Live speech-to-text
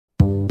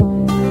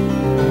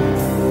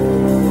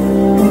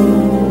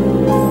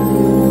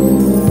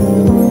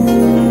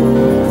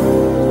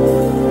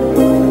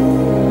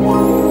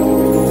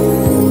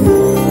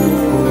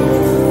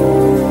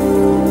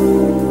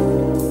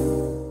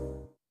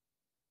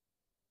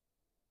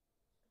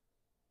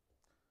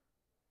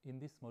In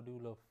this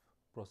module of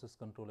process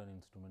control and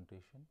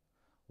instrumentation,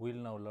 we will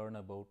now learn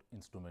about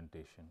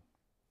instrumentation.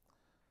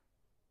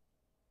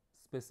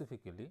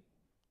 Specifically,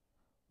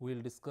 we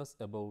will discuss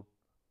about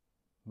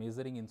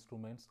measuring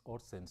instruments or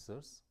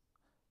sensors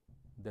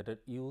that are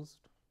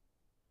used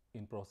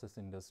in process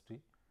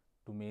industry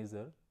to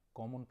measure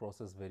common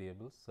process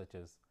variables such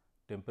as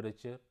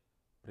temperature,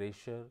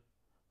 pressure,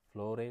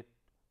 flow rate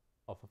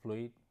of a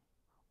fluid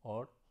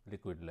or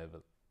liquid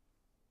level.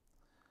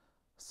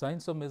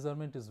 Science of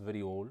measurement is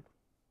very old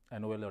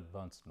and well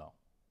advanced now.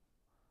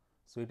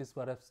 So, it is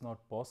perhaps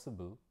not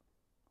possible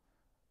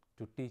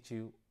to teach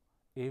you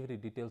every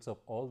details of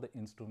all the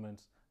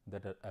instruments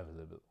that are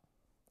available,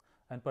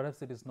 and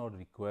perhaps it is not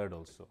required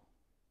also.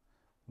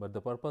 But the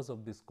purpose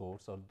of this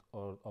course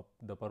or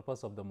the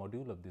purpose of the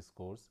module of this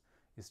course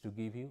is to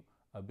give you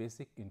a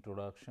basic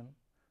introduction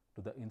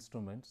to the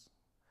instruments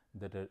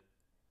that are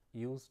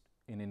used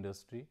in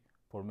industry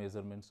for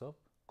measurements of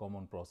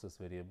common process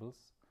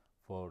variables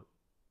for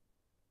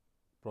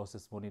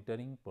process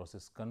monitoring,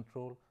 process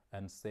control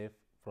and safe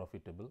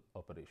profitable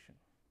operation.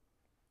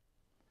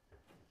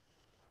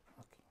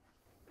 Okay.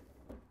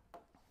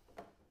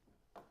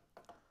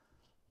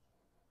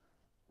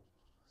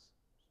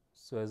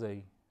 So, as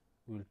I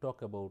will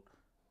talk about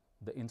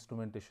the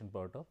instrumentation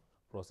part of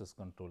process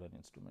control and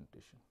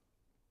instrumentation.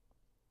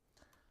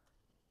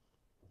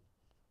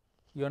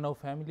 You are now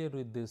familiar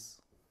with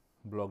this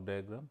block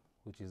diagram,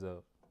 which is a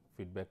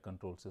feedback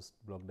control system,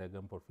 block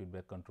diagram for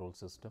feedback control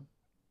system.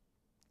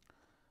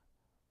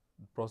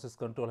 Process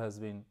control has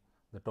been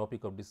the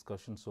topic of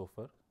discussion so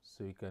far.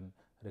 So, you can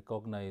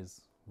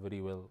recognize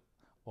very well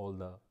all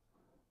the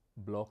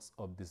blocks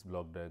of this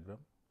block diagram.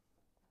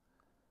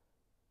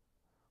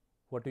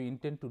 What we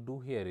intend to do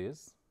here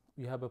is,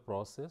 we have a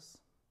process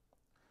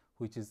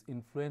which is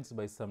influenced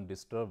by some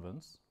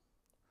disturbance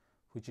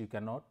which you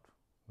cannot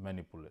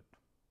manipulate.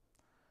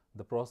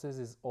 The process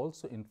is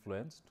also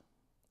influenced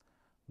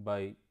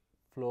by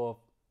flow of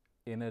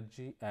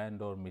energy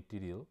and or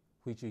material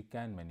which we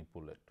can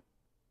manipulate.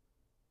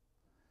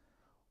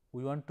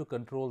 We want to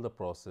control the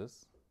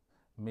process,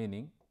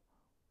 meaning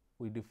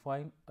we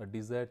define a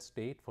desired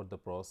state for the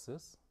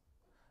process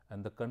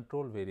and the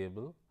control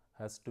variable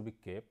has to be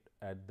kept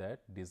at that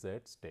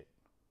desired state.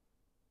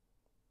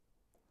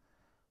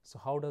 So,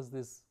 how does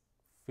this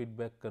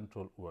feedback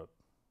control work?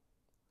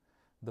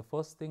 The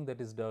first thing that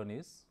is done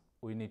is,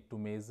 we need to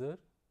measure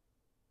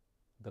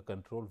the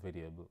control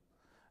variable,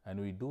 and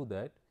we do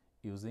that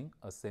using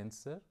a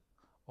sensor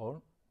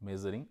or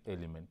measuring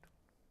element.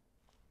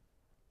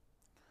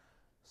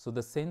 So,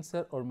 the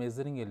sensor or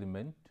measuring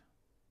element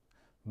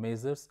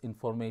measures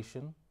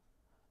information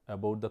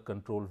about the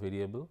control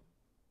variable,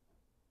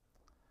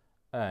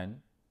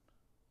 and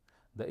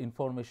the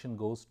information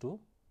goes to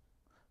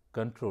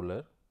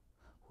controller,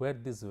 where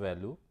this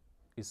value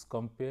is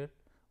compared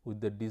with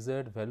the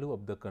desired value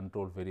of the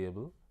control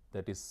variable,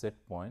 that is set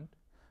point,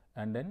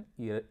 and an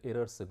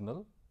error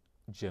signal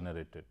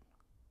generated.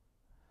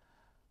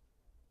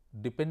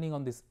 Depending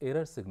on this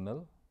error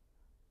signal,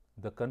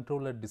 the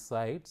controller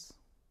decides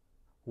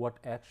what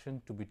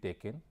action to be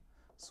taken,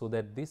 so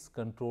that this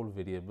control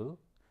variable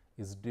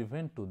is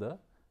driven to the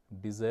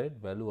desired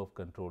value of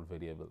control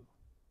variable.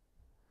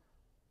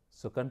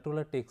 So,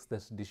 controller takes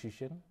this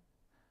decision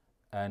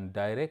and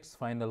directs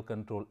final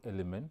control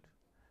element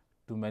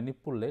to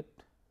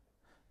manipulate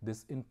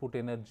this input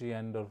energy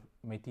and or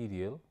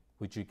material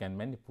which we can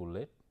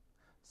manipulate,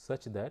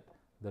 such that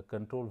the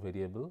control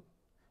variable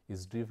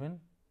is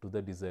driven to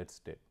the desired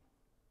state.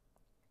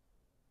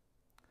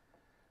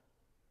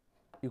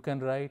 You can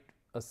write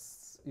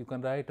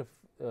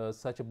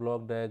such a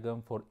block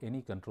diagram for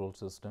any control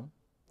system,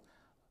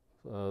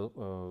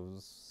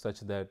 such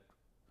that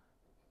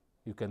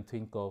you can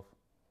think of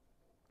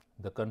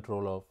the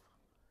control of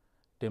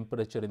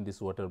temperature in this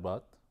water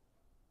bath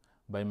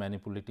by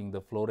manipulating the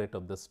flow rate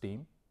of the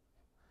steam.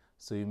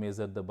 So, you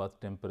measure the bath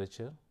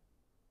temperature,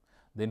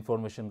 the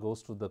information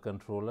goes to the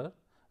controller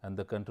and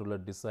the controller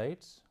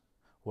decides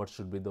what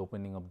should be the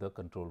opening of the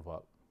control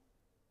valve.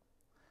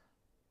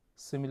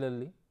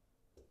 Similarly,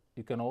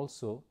 you can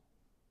also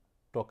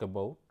talk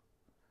about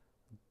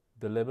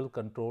the level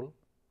control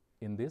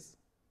in this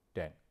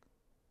tank,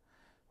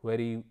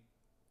 where you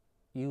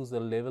use a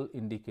level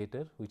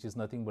indicator, which is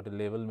nothing but a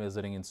level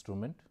measuring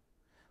instrument,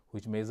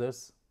 which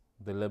measures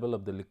the level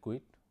of the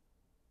liquid,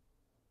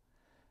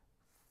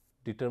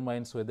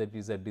 determines whether it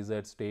is at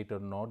desired state or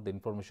not. The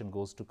information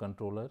goes to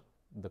controller,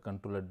 the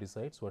controller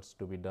decides what is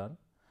to be done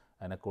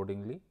and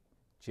accordingly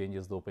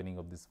changes the opening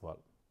of this valve.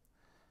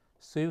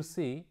 So, you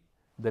see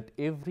that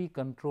every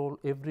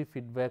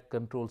feedback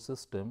control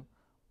system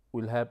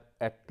will have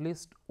at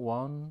least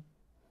one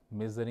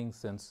measuring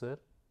sensor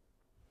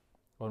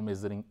or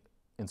measuring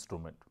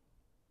instrument.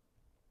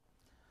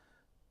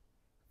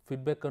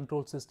 Feedback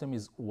control system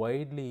is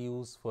widely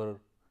used for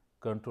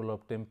control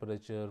of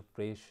temperature,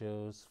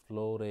 pressures,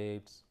 flow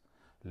rates,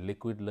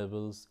 liquid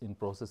levels in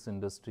process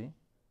industry.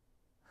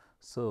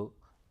 So,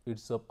 it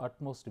is of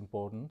utmost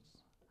importance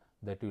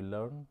that you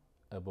learn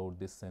about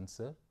this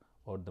sensor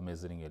or the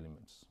measuring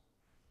elements.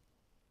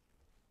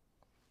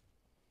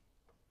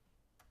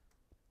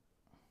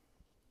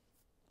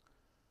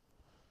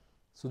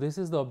 So, this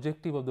is the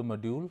objective of the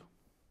module.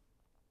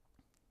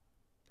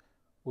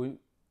 We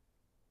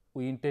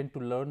intend to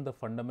learn the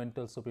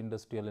fundamentals of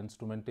industrial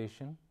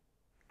instrumentation.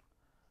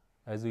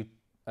 As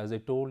I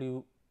told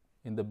you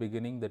in the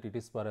beginning, that it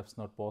is perhaps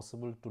not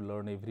possible to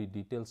learn every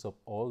details of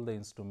all the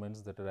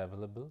instruments that are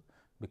available,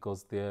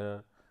 because there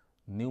are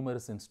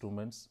numerous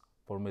instruments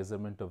for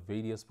measurement of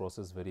various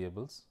process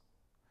variables.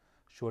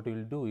 So, what we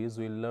will do is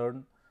we will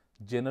learn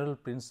general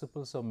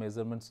principles of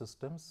measurement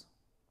systems.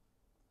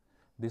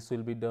 This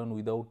will be done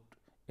without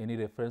any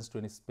reference to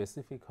any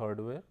specific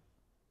hardware.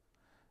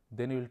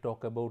 Then we will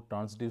talk about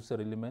transducer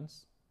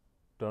elements.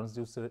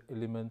 Transducer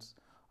elements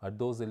are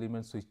those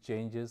elements which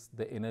changes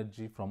the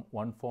energy from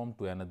one form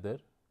to another.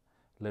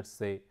 Let us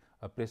say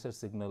a pressure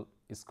signal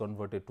is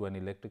converted to an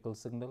electrical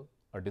signal,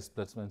 a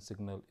displacement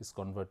signal is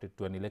converted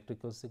to an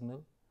electrical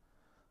signal.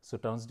 So,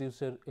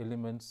 transducer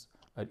elements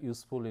are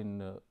useful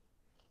in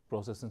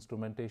process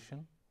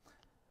instrumentation.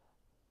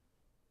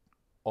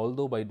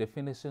 Although by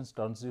definition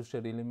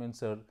transducer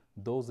elements are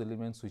those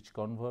elements which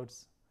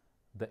converts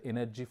the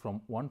energy from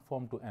one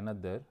form to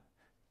another,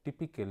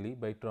 typically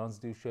by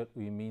transducer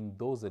we mean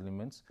those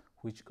elements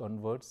which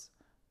converts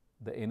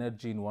the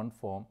energy in one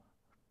form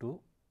to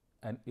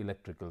an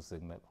electrical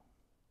signal.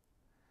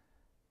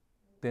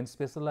 Then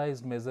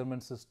specialized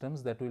measurement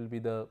systems, that will be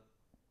the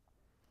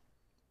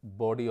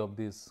body of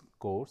this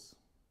course.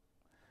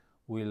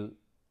 We will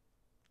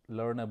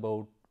learn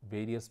about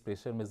various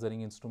pressure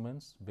measuring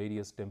instruments,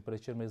 various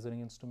temperature measuring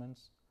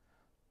instruments,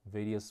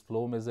 various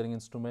flow measuring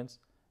instruments,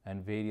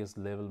 and various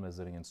level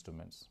measuring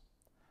instruments.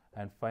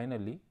 And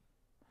finally,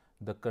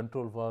 the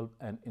control valve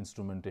and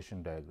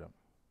instrumentation diagram.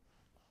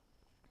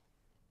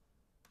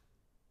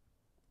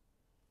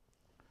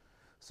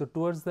 So,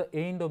 towards the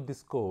end of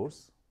this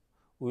course,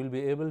 we will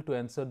be able to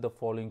answer the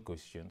following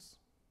questions.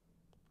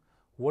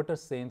 What are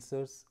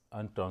sensors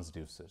and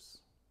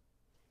transducers?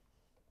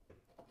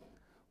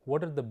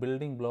 What are the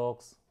building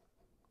blocks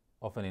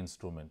of an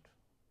instrument?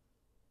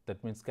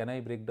 That means, can I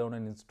break down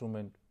an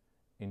instrument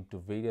into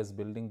various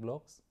building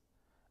blocks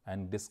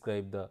and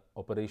describe the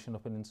operation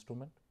of an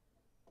instrument?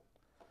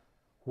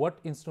 What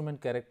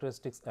instrument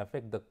characteristics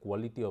affect the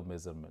quality of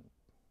measurement?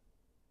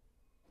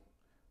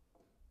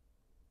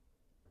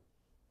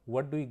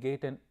 What do we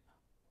get and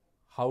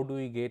how do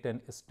we get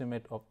an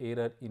estimate of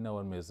error in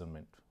our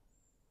measurement?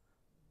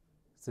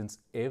 Since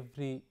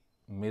every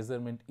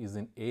measurement is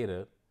in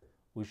error,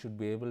 we should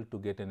be able to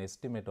get an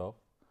estimate of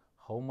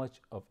how much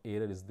of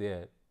error is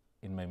there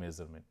in my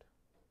measurement.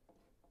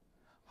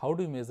 How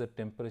do you measure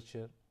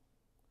temperature?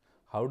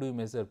 How do you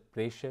measure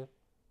pressure?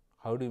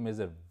 How do you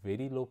measure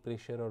very low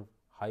pressure or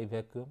high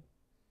vacuum?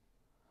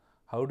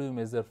 How do you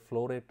measure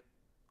flow rate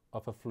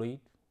of a fluid,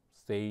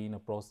 say in a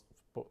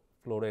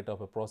flow rate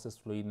of a process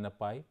fluid in a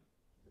pipe?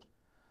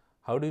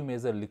 How do you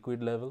measure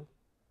liquid level?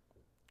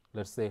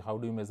 Let us say, how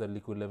do you measure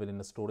liquid level in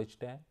a storage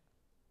tank?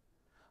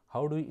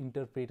 How do you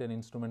interpret an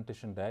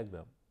instrumentation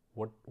diagram?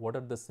 What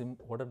are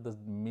the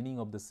meaning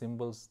of the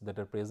symbols that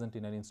are present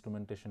in an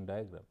instrumentation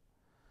diagram?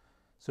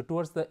 So,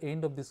 towards the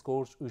end of this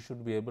course, we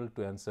should be able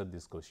to answer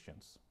these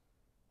questions.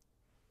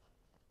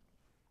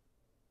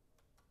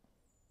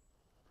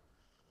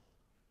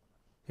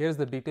 Here is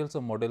the details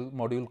of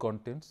module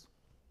contents.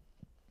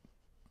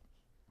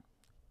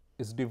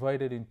 It is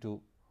divided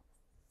into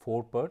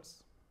 4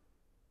 parts.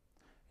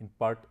 In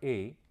part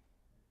A,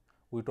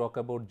 we talk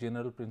about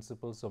general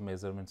principles of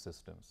measurement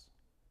systems.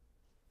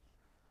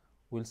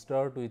 We will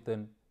start with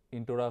an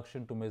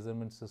introduction to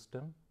measurement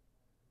system,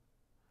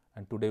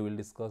 and today we will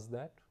discuss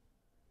that.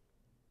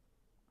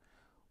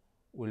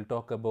 We will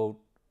talk about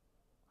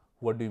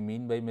what do you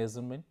mean by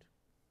measurement,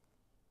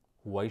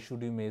 why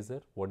should you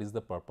measure, what is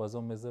the purpose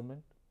of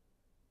measurement,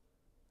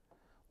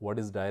 what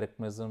is direct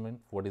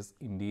measurement, what is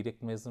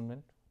indirect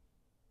measurement,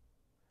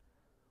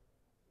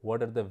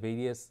 what are the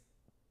various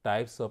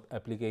types of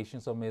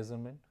applications of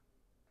measurement.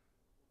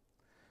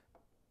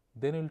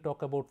 Then we will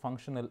talk about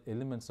functional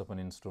elements of an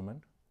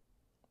instrument.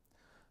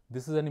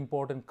 This is an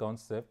important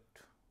concept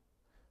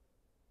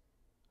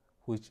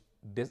which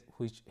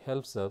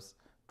helps us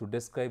to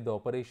describe the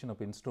operation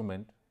of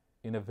instrument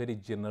in a very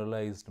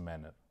generalized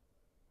manner.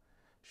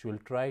 So, we will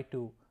try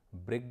to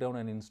break down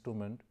an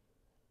instrument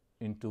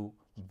into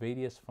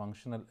various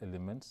functional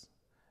elements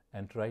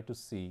and try to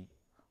see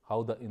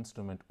how the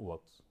instrument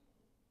works.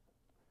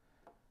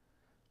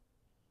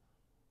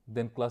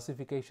 Then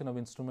classification of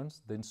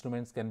instruments. The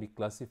instruments can be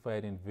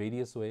classified in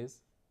various ways.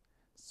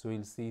 So, we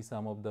will see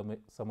some of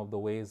the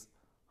ways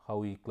how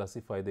we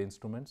classify the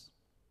instruments.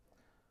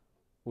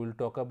 We will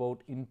talk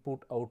about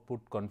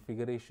input-output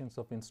configurations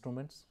of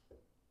instruments.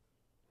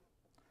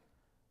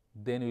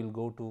 Then we will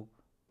go to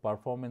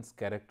performance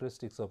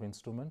characteristics of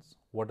instruments.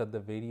 What are the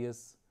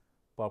various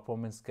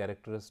performance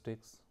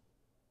characteristics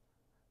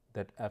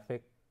that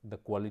affect the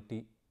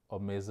quality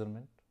of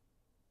measurement?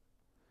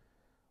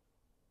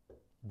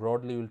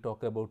 Broadly, we will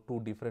talk about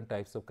 2 different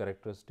types of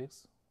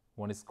characteristics.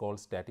 One is called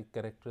static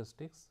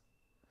characteristics,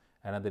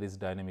 another is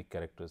dynamic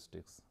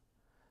characteristics.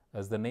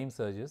 As the name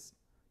suggests,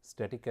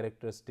 static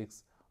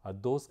characteristics are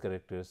those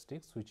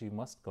characteristics which we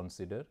must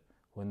consider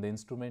when the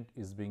instrument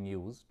is being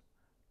used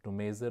to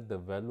measure the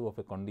value of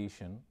a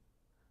condition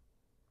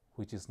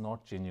which is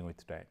not changing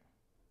with time.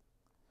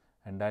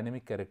 And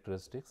dynamic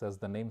characteristics, as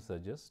the name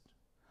suggests,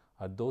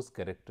 are those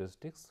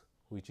characteristics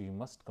which you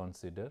must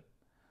consider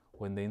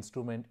when the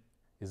instrument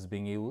is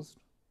being used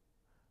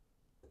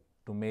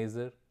to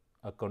measure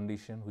a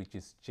condition which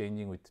is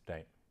changing with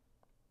time.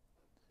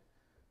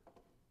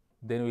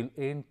 Then we will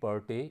end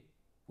part A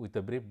with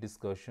a brief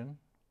discussion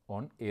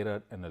on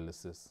error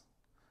analysis.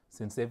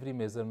 Since every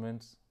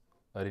measurements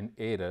are in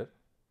error,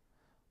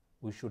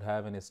 we should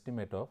have an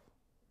estimate of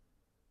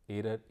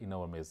error in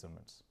our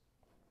measurements.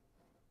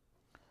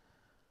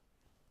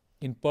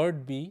 In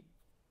part B,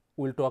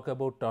 we will talk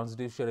about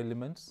transducer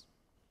elements.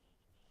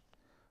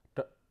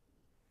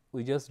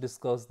 We just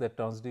discussed that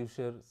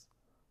transducer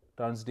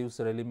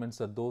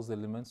elements are those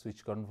elements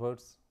which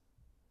converts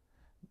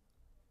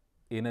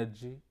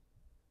energy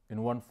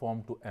in one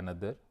form to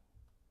another,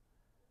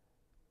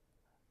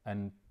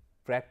 and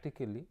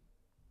practically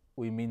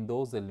we mean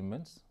those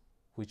elements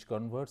which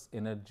converts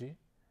energy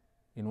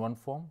in one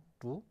form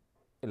to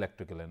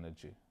electrical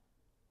energy.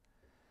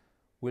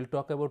 We will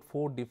talk about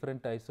 4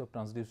 different types of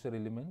transducer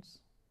elements: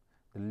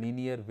 the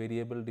linear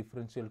variable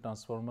differential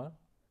transformer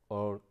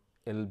or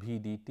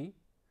LVDT,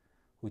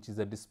 which is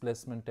a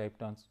displacement type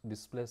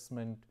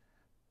transducer.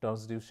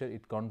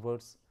 It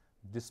converts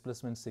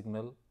displacement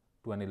signal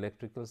to an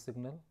electrical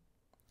signal.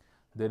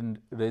 Then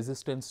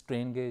resistance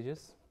strain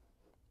gauges.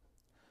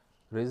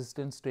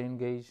 Resistance strain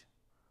gauge,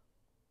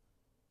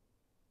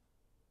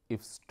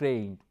 if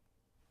strained,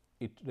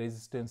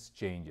 resistance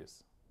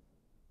changes.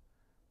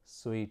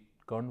 So, it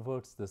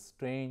converts the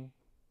strain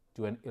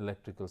to an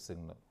electrical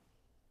signal.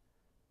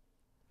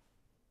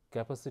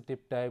 Capacitive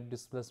type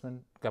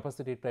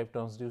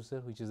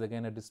transducer, which is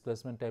again a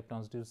displacement type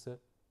transducer,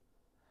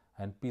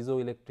 and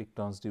piezoelectric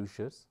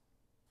transducers,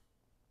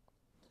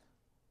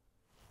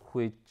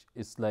 which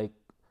is like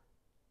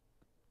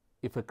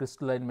if a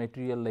crystalline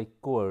material like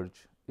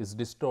quartz is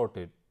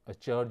distorted, a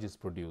charge is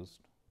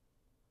produced.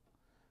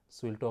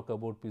 So, we will talk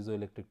about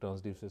piezoelectric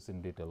transducers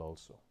in detail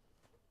also.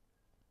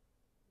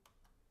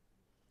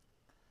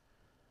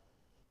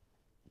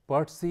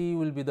 Part C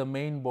will be the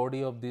main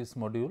body of this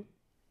module.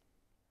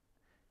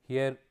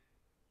 Here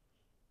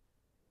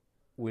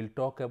we will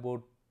talk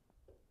about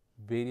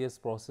various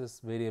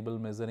process variable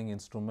measuring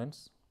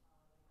instruments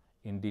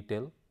in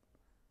detail.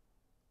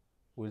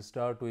 We will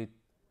start with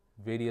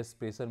various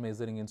pressure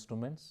measuring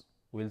instruments.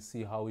 We will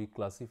see how we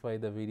classify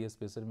the various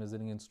pressure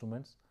measuring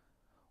instruments,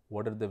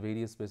 what are the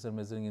various pressure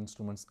measuring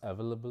instruments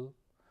available,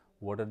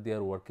 what are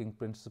their working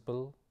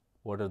principle,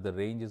 what are the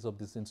ranges of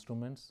these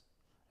instruments,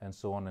 and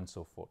so on and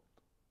so forth.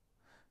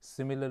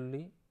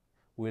 Similarly,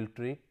 we will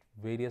treat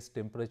various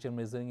temperature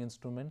measuring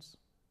instruments,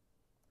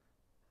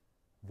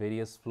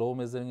 various flow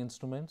measuring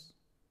instruments,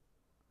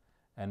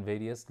 and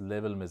various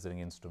level measuring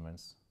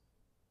instruments.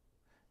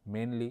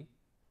 Mainly,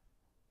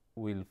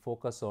 we will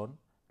focus on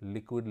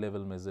liquid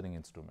level measuring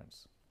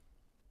instruments.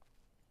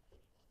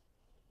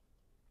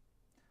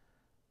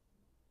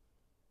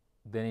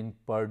 Then in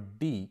part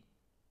D,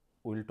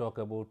 we will talk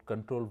about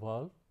control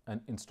valve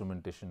and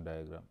instrumentation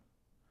diagram.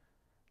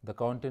 The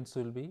contents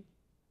will be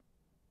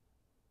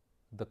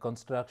the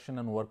construction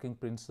and working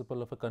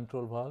principle of a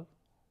control valve,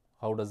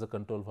 how does a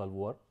control valve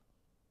work.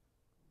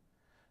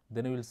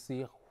 Then we will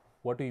see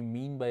what we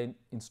mean by an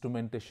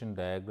instrumentation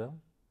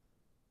diagram,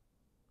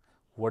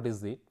 what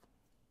is it,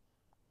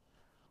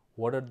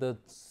 what are the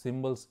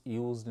symbols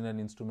used in an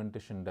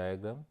instrumentation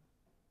diagram,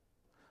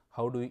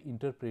 how do we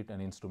interpret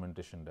an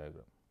instrumentation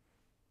diagram.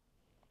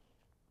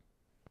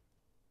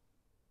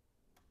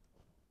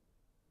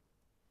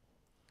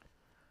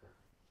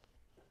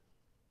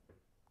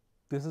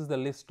 This is the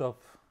list of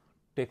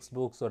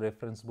textbooks or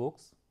reference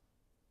books.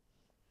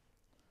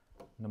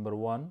 Number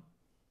 1,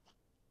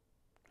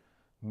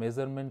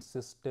 Measurement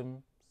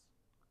Systems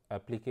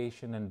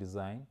Application and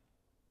Design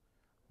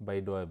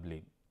by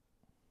Doeblin.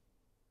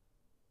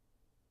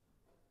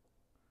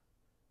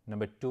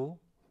 Number 2,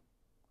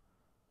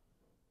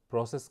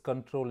 Process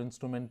Control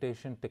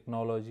Instrumentation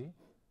Technology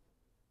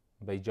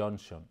by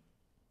Johnson.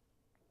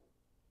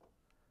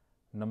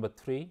 Number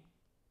 3,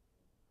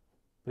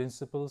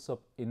 Principles of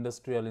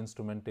Industrial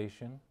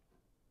Instrumentation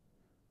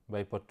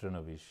by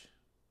Petronovich.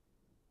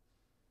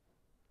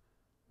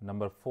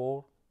 Number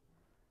 4,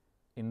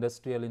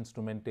 Industrial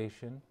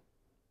Instrumentation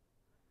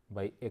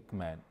by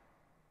Ekman.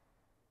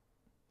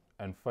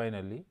 And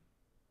finally,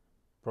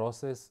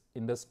 Process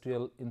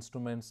Industrial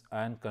Instruments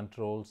and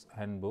Controls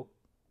Handbook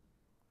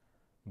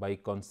by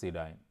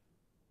Considine.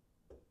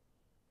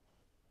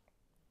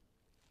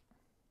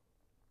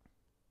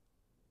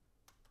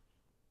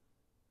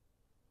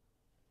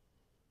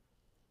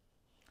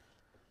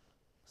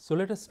 So,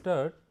 let us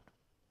start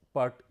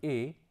part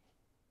A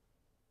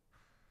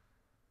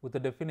with the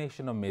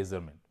definition of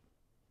measurement.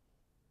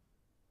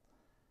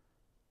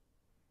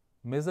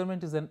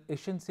 Measurement is an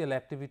essential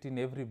activity in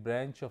every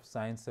branch of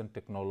science and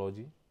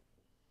technology.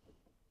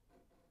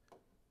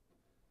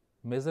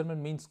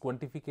 Measurement means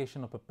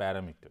quantification of a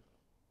parameter.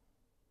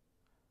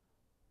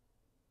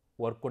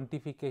 or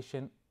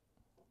quantification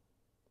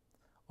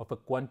of a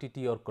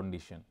quantity or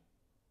condition.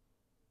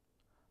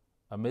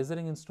 A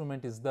measuring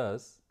instrument is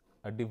thus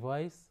a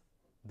device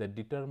that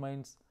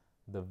determines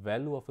the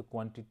value of a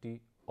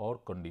quantity or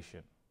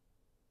condition.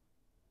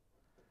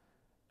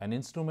 An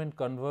instrument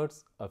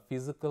converts a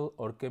physical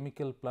or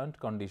chemical plant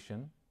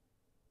condition,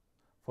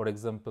 for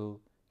example,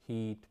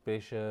 heat,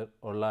 pressure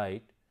or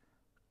light,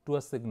 to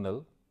a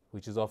signal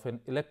which is often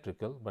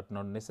electrical but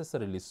not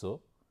necessarily so,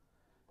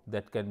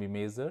 that can be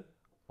measured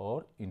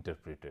or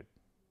interpreted.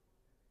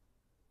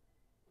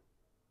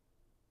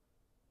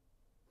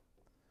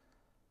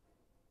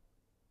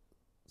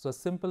 So, a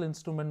simple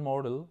instrument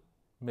model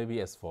may be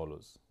as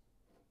follows.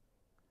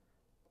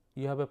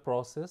 You have a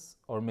process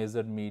or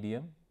measured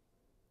medium.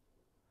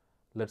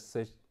 Let us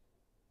say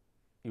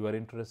you are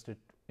interested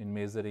in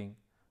measuring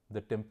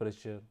the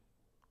temperature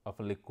of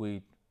a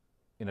liquid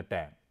in a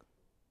tank.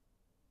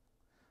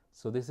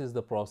 So, this is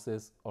the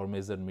process or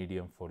measured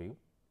medium for you.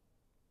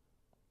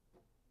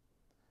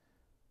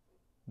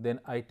 Then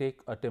I take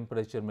a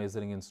temperature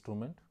measuring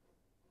instrument.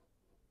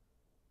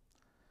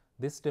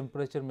 This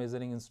temperature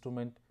measuring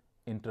instrument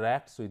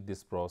interacts with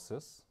this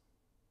process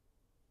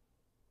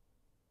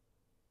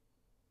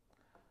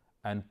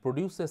and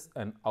produces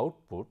an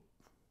output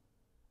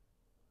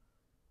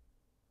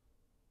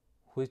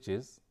which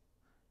is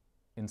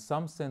in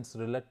some sense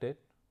related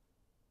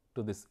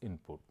to this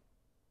input,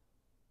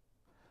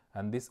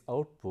 and this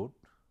output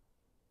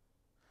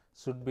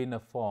should be in a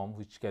form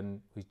which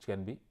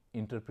can be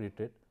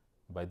interpreted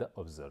by the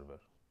observer.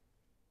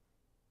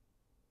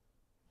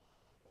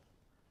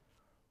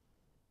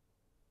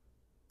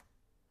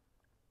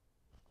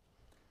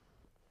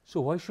 So,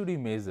 why should we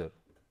measure?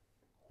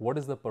 What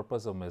is the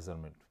purpose of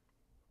measurement?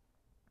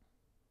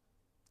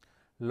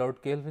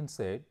 Lord Kelvin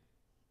said,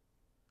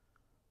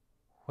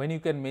 when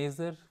you can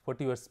measure what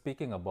you are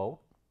speaking about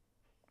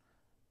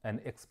and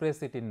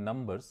express it in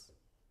numbers,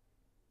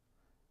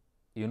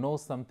 you know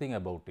something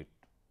about it.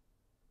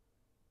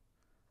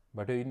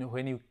 But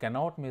when you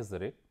cannot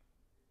measure it,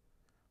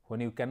 when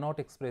you cannot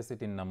express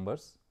it in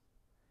numbers,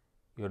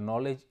 your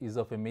knowledge is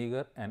of a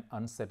meager and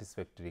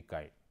unsatisfactory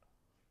kind,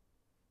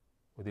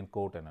 within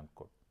quote and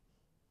unquote.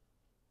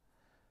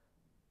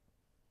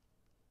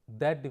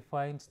 That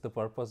defines the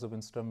purpose of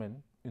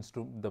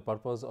the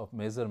purpose of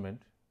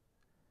measurement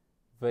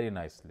very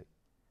nicely.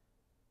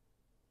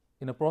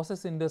 In a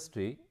process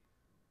industry,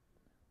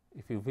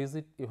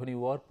 when you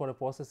work for a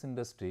process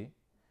industry,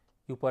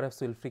 you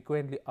perhaps will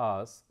frequently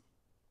ask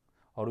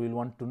or will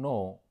want to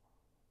know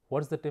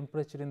what is the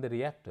temperature in the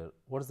reactor,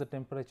 what is the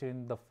temperature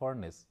in the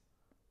furnace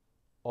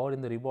or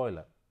in the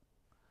reboiler,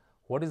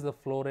 what is the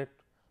flow rate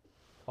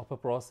of a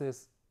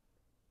process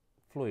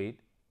fluid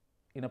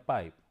in a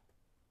pipe,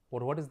 or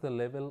what is the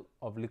level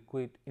of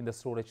liquid in the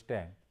storage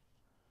tank,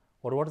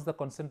 or what is the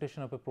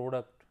concentration of a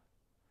product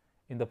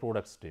in the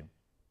product stream.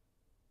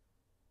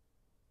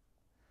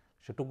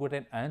 So, to get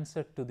an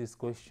answer to these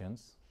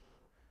questions,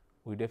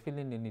 we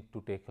definitely need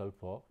to take help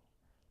of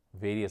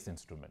various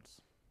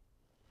instruments.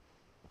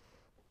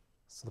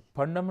 So, the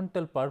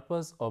fundamental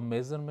purpose of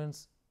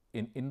measurements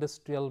in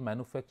industrial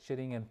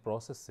manufacturing and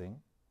processing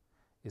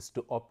is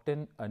to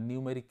obtain a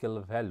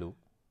numerical value,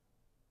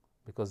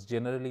 because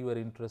generally we are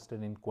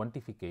interested in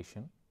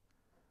quantification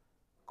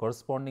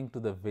corresponding to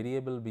the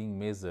variable being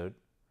measured,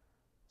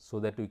 so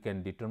that we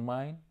can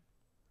determine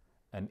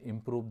and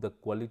improve the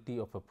quality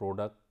of a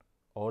product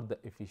or the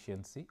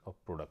efficiency of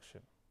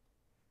production.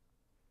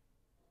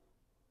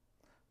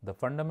 The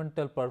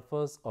fundamental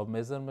purpose of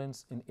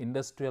measurements in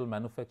industrial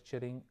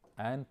manufacturing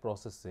and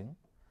processing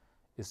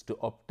is to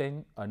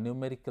obtain a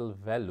numerical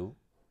value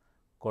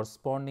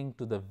corresponding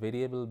to the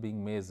variable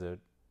being measured,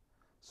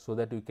 so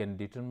that we can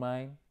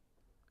determine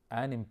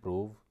and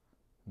improve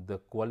the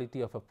quality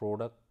of a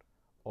product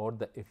or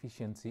the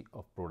efficiency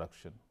of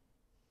production.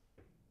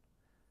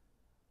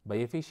 By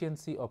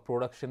efficiency of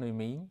production, we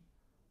mean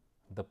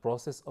the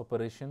process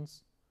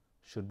operations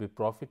should be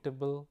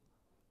profitable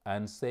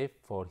and safe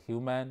for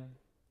human,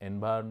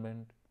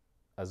 environment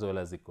as well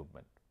as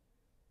equipment.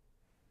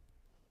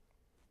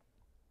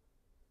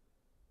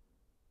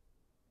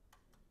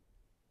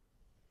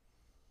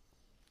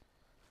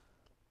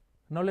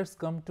 Now, let us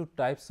come to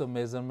types of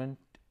measurement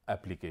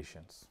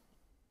applications.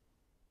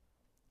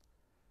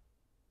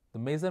 The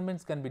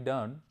measurements can be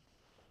done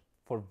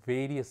for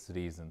various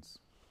reasons.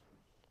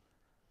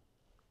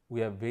 We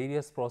have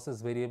various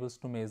process variables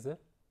to measure.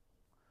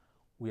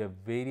 We have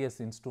various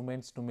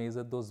instruments to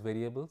measure those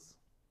variables.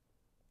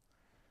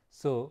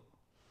 So,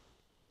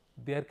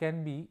 there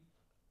can be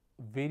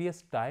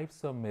various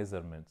types of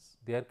measurements.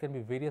 There can be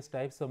various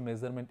types of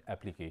measurement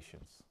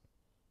applications.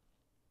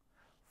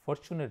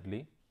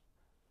 Fortunately,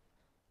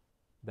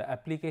 the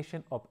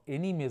application of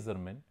any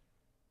measurement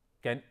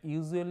can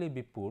usually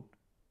be put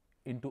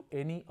into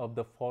any of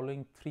the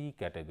following three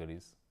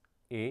categories: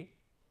 A,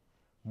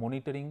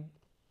 monitoring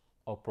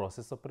of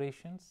process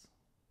operations;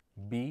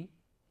 B,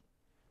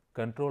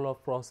 control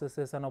of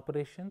processes and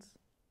operations;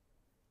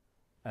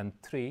 and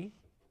 3,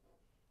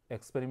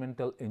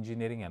 experimental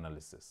engineering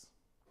analysis.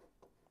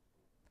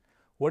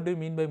 What do you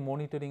mean by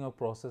monitoring of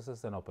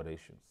processes and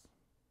operations?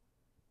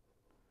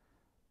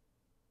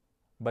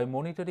 By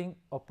monitoring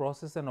of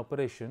process and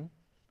operation,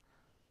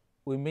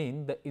 we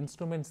mean the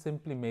instrument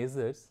simply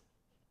measures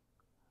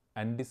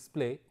and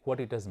display what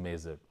it has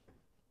measured.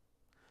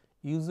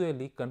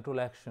 Usually,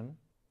 control action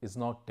is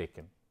not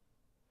taken.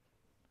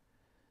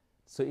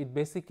 So, it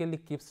basically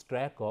keeps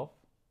track of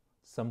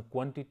some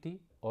quantity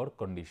or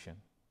condition.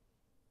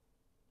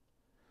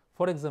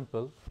 For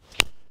example,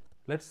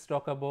 let us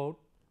talk about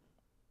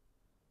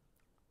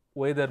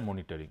weather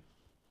monitoring.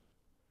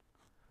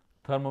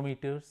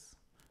 Thermometers,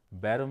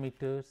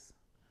 barometers,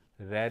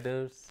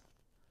 radars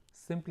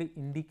simply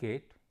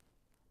indicate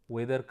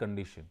weather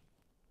condition.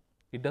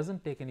 It does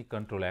not take any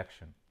control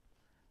action.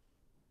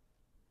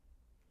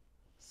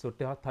 So,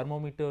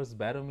 thermometers,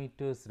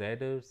 barometers,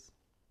 radars,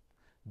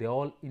 they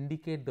all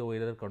indicate the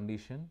weather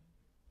condition,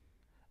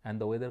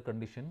 and the weather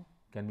condition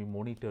can be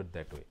monitored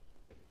that way.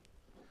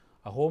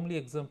 A homely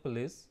example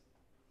is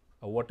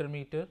a water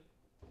meter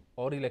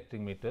or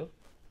electric meter,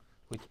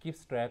 which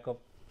keeps track of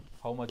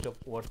how much of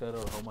water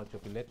or how much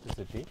of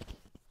electricity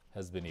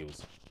has been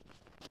used.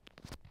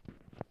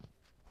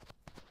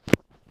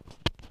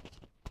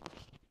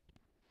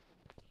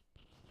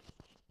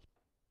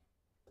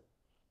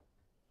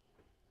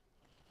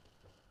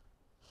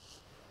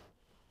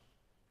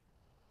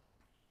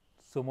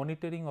 So,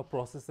 monitoring of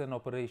process and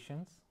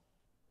operations,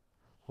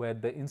 where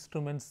the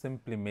instrument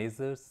simply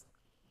measures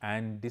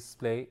and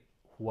display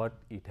what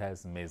it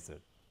has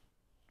measured.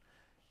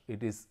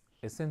 It is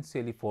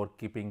essentially for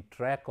keeping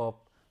track of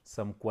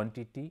some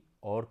quantity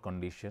or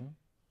condition,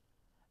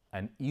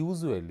 and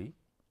usually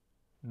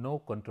no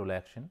control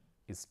action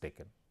is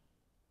taken.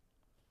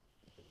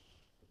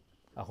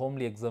 A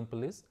homely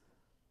example is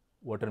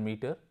water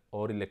meter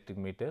or electric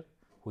meter,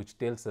 which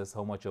tells us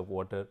how much of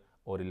water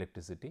or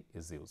electricity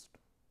is used.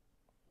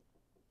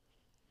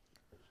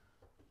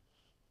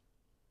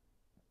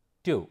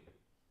 2.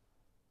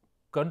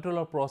 Control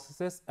of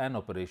processes and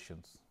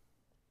operations.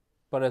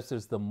 Perhaps it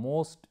is the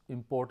most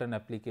important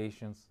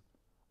applications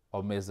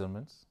of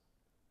measurements,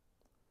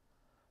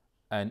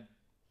 and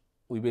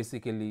we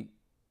basically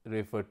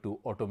refer to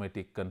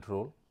automatic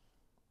control.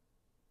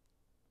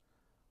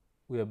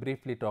 We have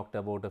briefly talked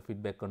about a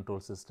feedback control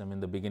system in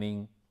the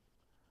beginning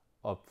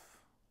of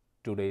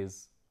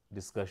today's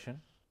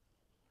discussion,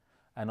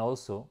 and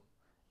also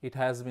it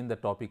has been the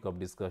topic of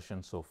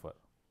discussion so far.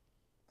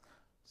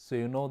 So,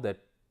 you know that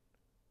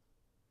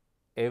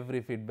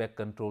every feedback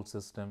control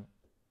system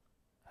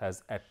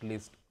has at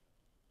least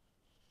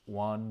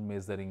one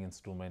measuring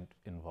instrument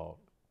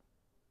involved,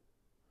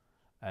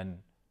 and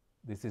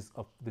this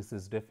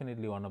is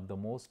definitely one of the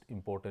most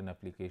important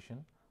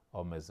application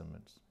of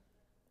measurements.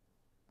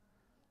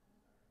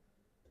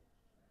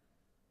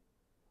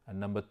 And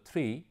number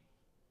 3,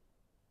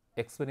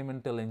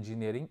 experimental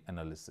engineering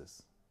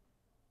analysis.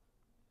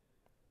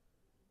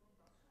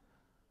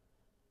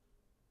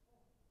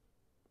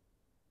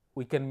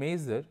 We can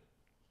measure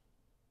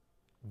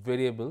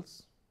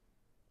variables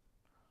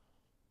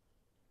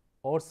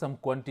or some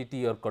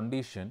quantity or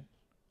condition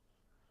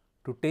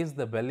to test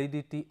the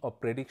validity of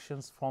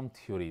predictions from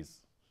theories.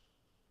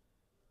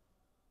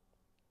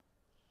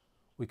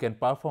 We can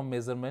perform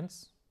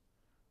measurements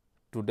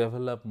to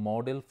develop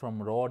model from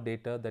raw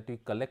data that we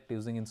collect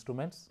using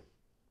instruments.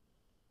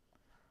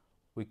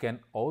 We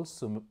can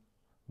also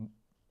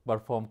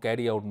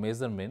carry out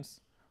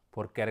measurements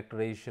for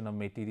characterization of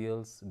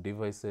materials,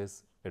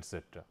 devices,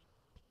 etc.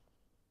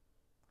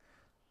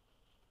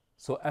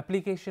 So,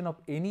 application of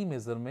any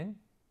measurement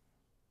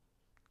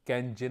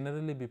can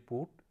generally be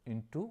put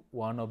into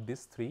one of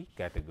these 3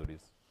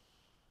 categories: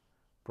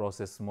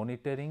 process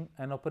monitoring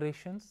and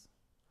operations,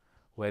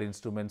 where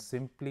instrument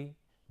simply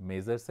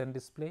measures and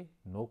display,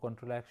 no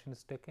control action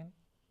is taken.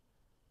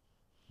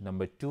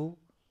 Number 2,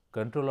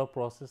 control of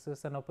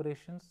processes and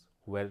operations,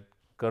 where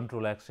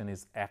control action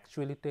is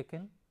actually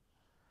taken,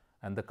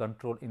 and the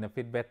control in a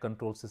feedback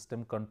control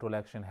system, control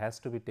action has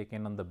to be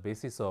taken on the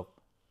basis of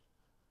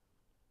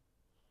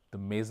the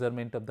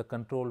measurement of the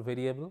control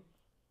variable.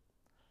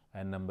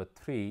 And number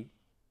 3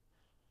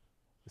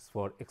 is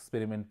for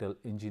experimental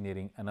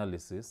engineering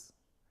analysis,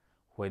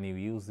 when you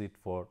use it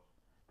for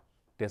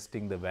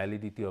testing the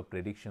validity of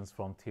predictions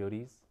from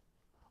theories,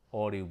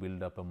 or you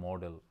build up a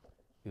model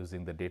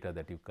using the data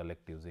that you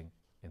collect using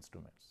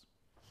instruments.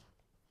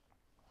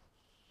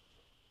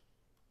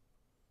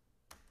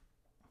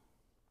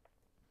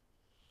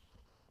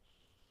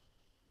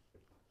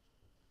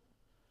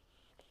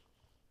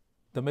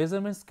 The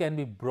measurements can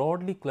be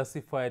broadly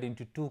classified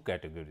into 2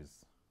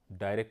 categories: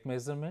 direct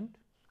measurement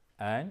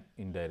and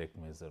indirect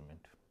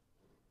measurement.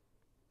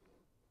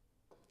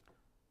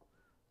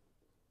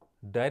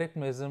 Direct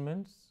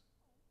measurements,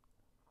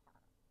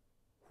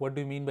 what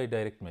do you mean by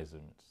direct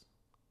measurements?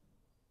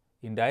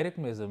 In direct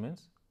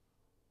measurements,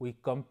 we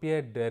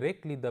compare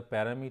directly the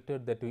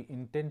parameter that we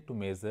intend to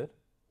measure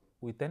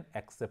with an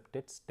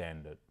accepted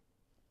standard.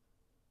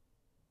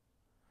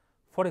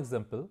 For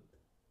example,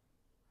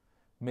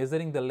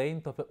 measuring the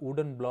length of a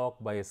wooden block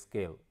by a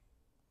scale.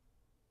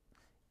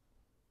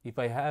 If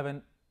I have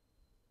an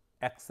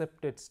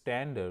accepted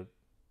standard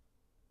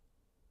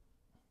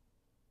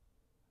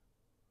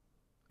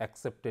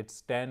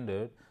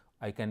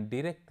I can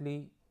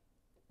directly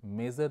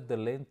measure the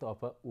length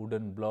of a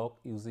wooden block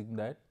using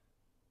that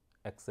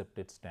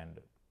accepted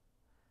standard.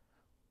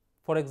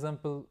 For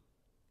example,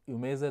 you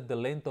measure the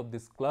length of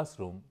this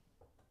classroom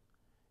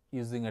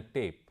using a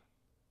tape,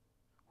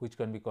 which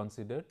can be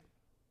considered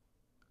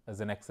as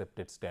an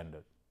accepted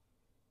standard.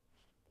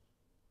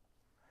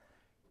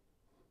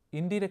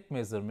 Indirect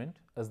measurement,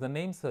 as the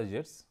name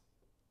suggests,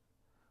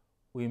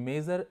 we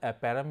measure a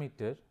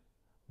parameter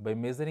by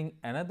measuring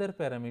another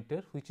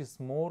parameter which is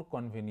more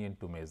convenient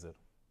to measure.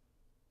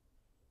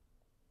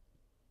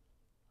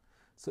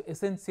 So,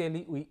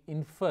 essentially we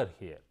infer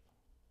here.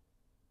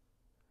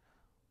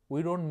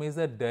 We do not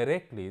measure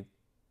directly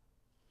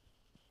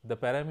the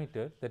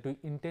parameter that we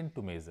intend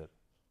to measure,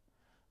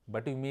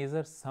 but we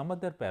measure some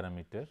other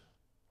parameter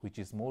which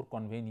is more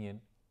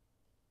convenient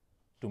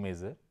to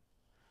measure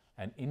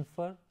and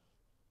infer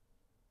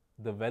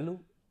the value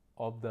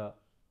of the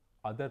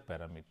other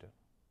parameter.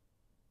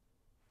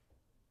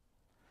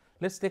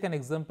 Let us take an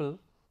example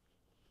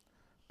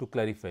to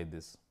clarify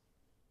this.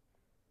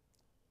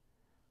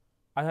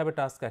 I have a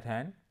task at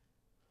hand.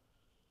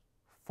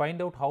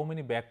 Find out how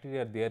many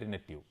bacteria are there in a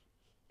tube.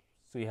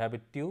 So, you have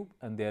a tube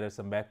and there are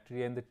some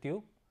bacteria in the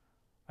tube.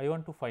 I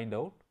want to find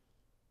out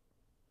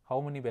how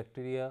many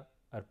bacteria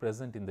are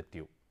present in the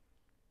tube.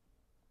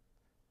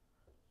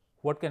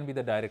 What can be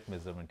the direct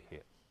measurement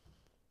here?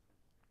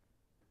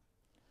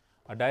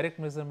 A direct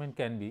measurement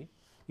can be,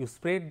 you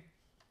spread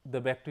the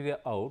bacteria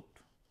out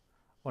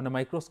on a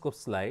microscope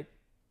slide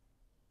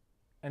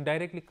and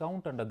directly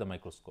count under the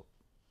microscope.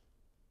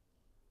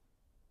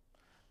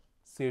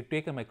 So, you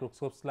take a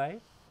microscope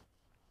slide,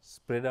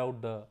 spread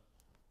out the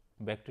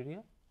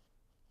bacteria,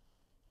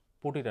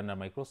 put it under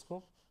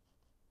microscope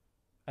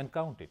and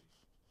count it.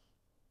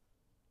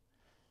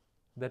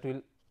 That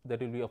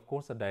will be of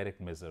course a direct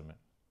measurement,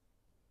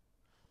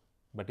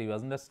 but you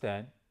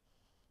understand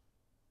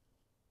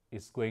it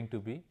is going to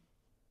be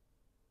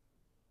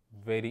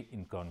very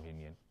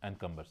inconvenient and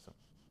cumbersome.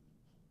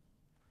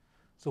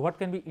 So, what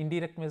can be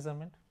indirect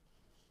measurement?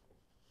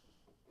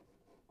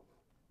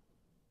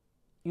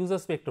 Use a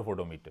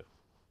spectrophotometer.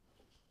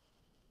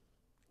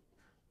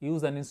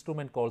 Use an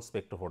instrument called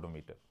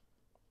spectrophotometer.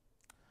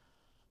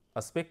 A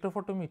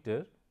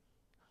spectrophotometer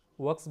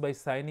works by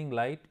shining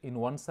light in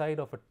one side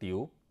of a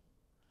tube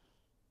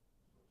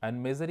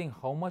and measuring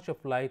how much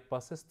of light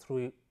passes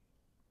through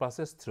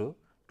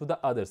to the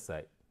other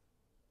side.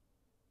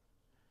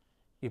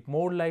 If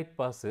more light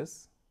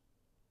passes,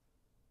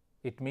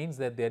 it means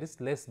that there is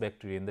less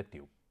bacteria in the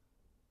tube.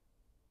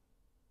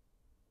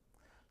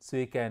 So,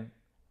 you can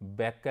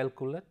back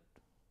calculate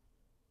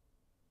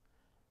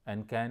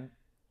and can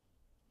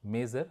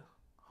measure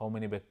how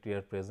many bacteria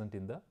are present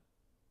in the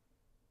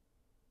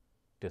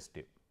test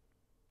tube.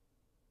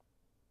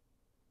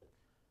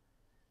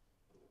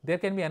 There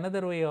can be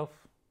another way of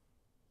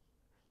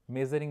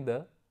measuring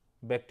the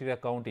bacteria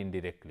count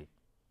indirectly.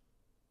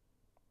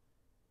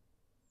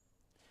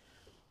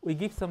 We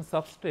give some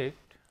substrate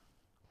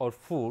or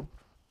food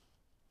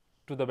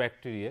to the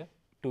bacteria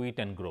to eat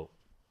and grow.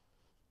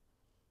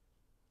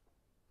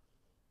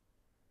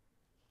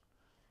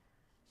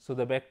 So,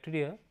 the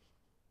bacteria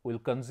will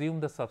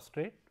consume the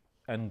substrate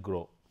and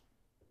grow,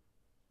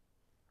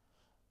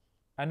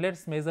 and let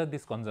us measure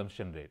this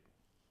consumption rate.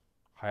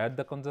 Higher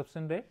the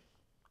consumption rate,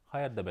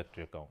 higher the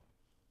bacteria count.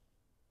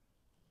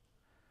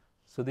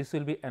 So, this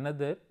will be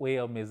another way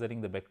of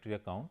measuring the bacteria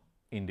count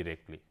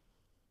indirectly.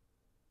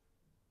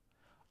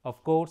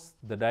 Of course,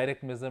 the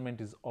direct measurement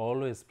is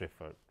always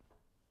preferred,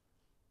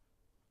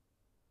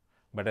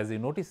 but as you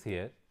notice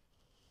here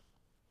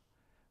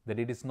that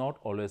it is not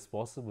always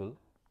possible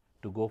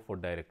to go for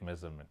direct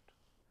measurement.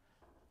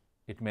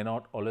 It may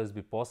not always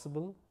be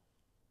possible,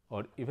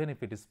 or even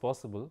if it is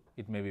possible,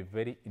 it may be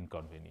very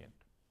inconvenient.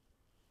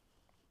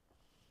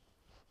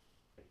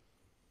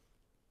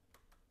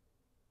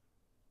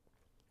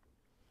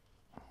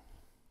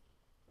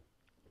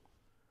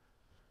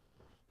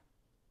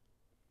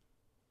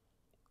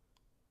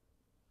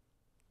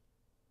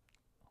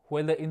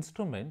 While the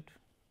instrument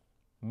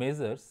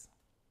measures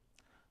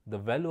the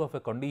value of a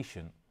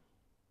condition,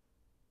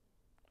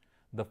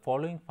 the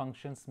following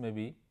functions may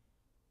be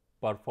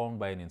performed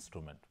by an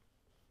instrument: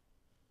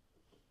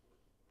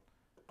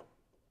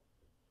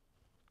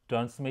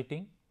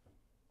 transmitting,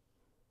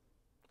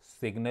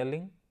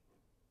 signaling,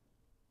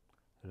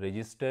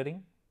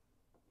 registering,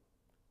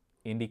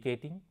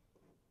 indicating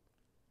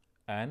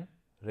and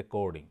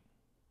recording.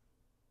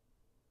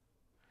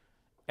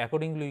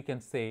 Accordingly, we can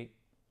say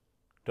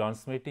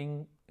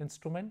transmitting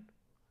instrument,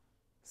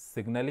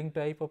 signaling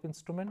type of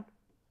instrument,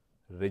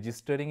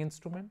 registering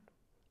instrument,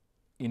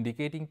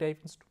 indicating type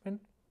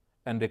instrument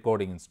and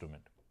recording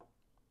instrument.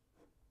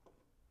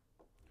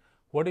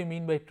 What do you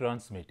mean by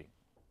transmitting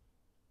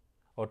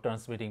or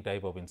transmitting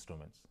type of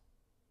instruments?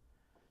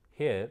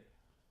 Here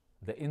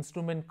the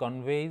instrument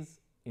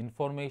conveys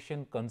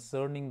information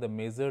concerning the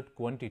measured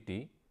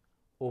quantity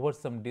over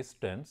some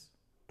distance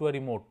to a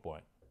remote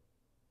point.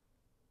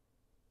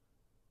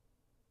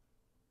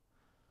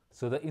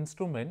 So, the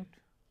instrument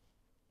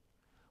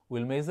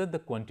will measure the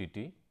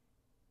quantity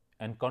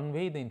and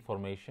convey the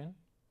information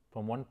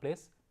from one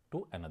place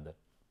to another.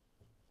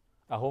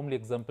 A homely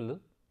example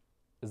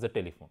is the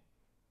telephone.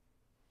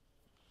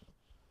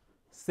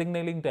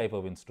 Signaling type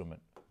of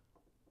instrument.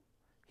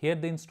 Here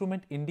the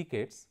instrument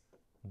indicates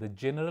the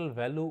general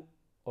value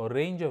or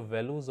range of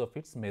values of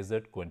its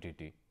measured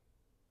quantity.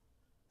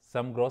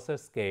 Some grosser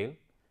scale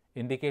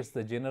indicates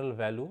the general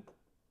value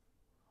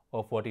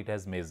of what it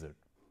has measured.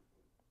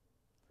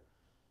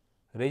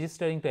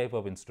 Registering type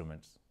of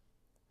instruments.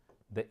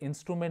 The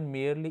instrument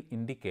merely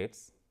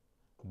indicates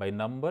by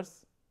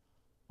numbers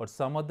or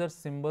some other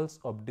symbols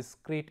of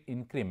discrete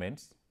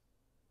increments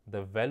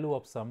the value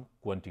of some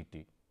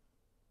quantity.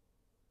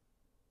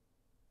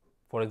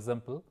 For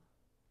example,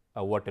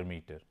 a water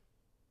meter,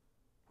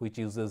 which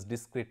uses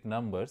discrete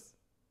numbers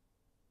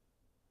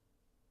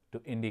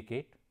to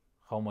indicate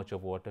how much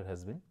of water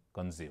has been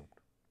consumed.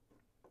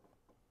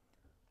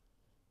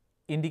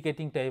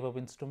 Indicating type of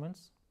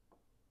instruments.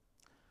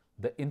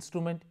 The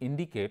instrument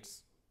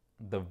indicates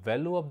the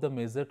value of the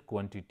measured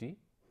quantity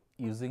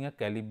using a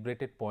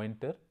calibrated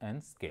pointer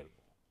and scale.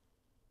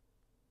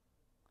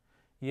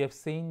 You have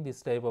seen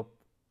this type of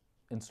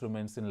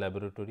instruments in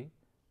laboratory,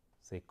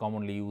 say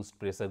commonly used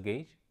pressure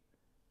gauge,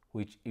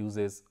 which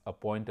uses a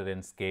pointer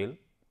and scale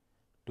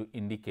to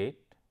indicate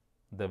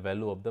the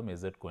value of the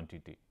measured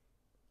quantity,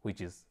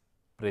 which is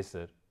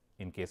pressure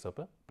in case of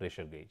a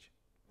pressure gauge.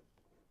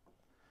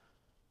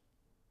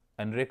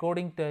 And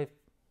recording type,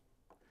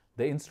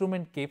 the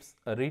instrument keeps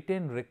a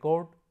written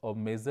record of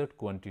measured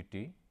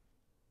quantity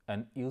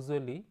and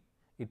usually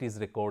it is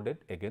recorded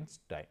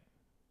against time.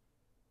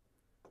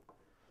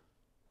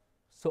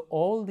 So,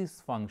 all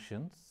these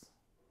functions,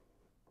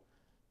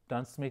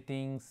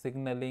 transmitting,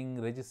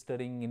 signaling,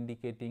 registering,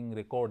 indicating,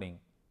 recording,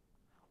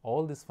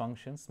 all these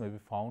functions may be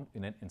found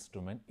in an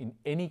instrument in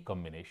any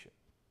combination.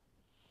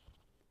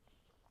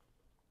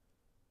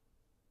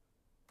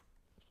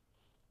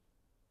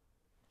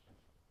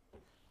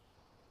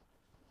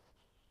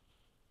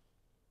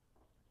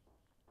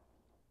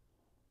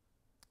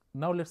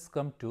 Now, let us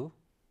come to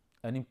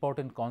an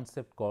important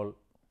concept called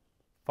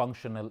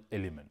functional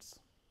elements.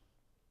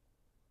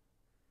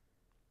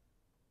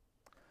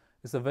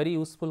 It is a very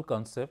useful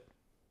concept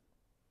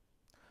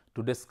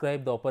to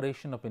describe the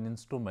operation of an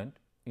instrument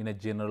in a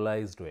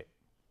generalized way.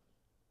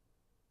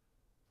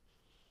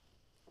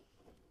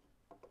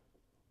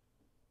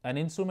 An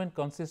instrument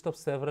consists of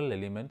several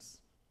elements.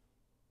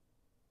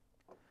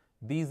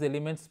 These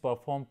elements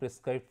perform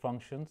prescribed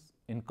functions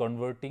in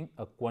converting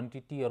a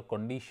quantity or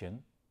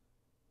condition,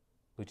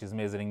 which is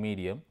measuring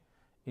medium,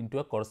 into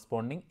a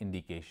corresponding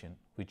indication,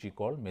 which we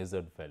call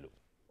measured value.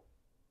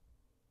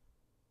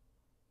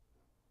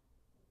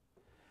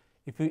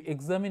 If we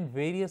examine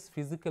various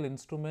physical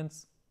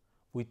instruments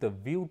with a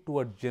view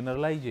toward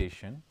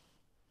generalization,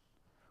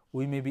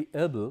 we may be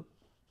able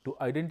to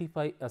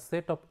identify a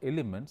set of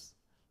elements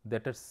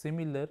that are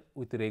similar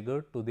with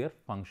regard to their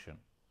function.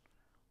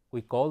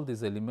 We call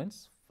these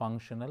elements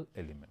functional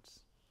elements.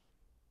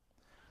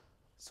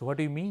 So, what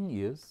we mean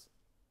is,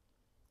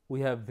 we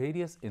have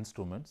various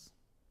instruments.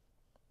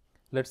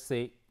 Let us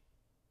say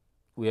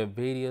we have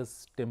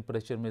various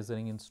temperature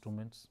measuring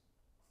instruments,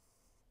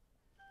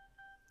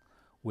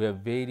 we have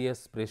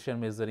various pressure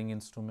measuring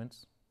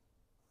instruments.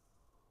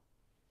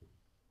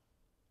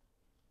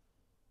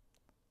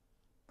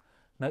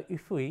 Now,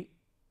 if we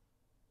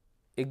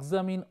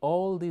examine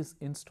all these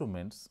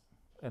instruments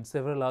and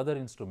several other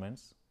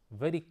instruments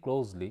very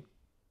closely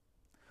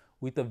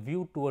with a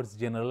view towards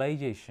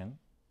generalization,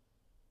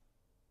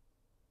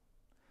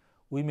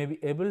 we may be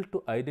able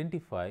to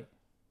identify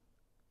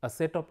a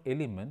set of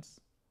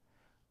elements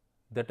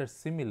that are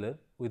similar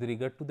with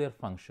regard to their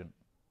function.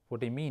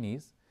 What I mean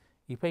is,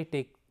 if I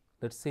take,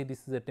 let us say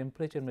this is a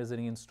temperature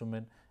measuring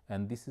instrument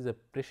and this is a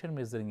pressure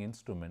measuring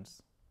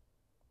instruments,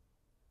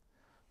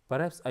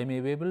 perhaps I may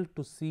be able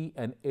to see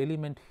an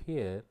element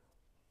here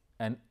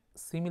and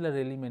similar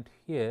element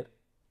here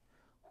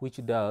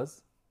which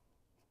does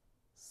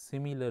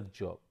similar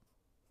job.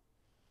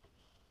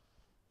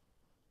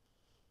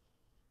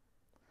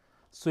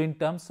 So, in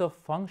terms of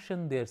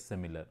function they are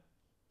similar.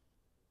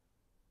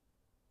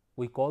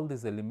 We call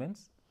these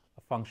elements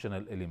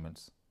functional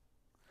elements.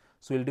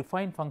 So, we will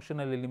define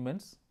functional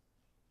elements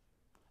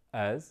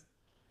as,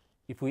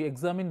 if we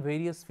examine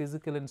various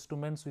physical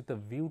instruments with a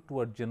view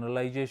toward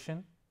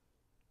generalization,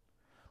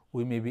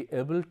 we may be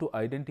able to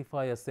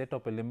identify a set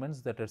of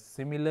elements that are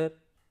similar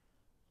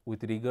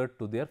with regard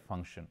to their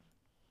function.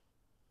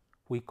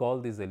 We call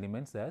these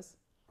elements as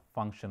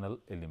functional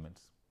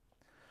elements.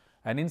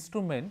 An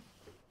instrument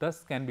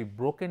thus can be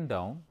broken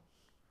down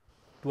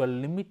to a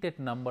limited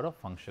number of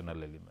functional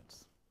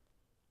elements,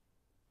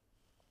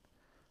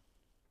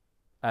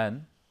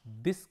 and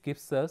this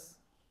gives us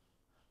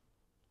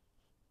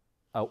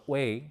a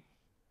way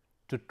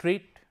to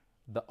treat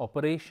the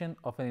operation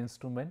of an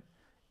instrument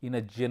in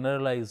a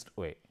generalized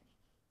way.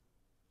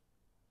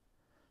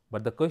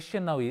 But the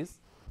question now is,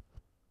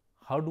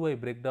 how do I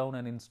break down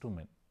an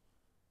instrument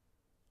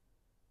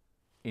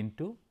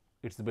into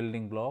its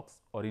building blocks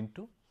or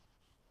into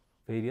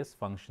various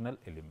functional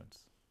elements.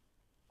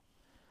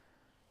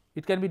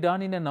 It can be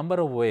done in a number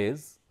of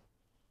ways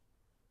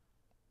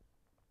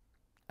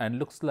and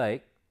looks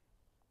like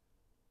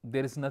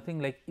there is nothing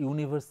like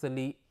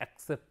universally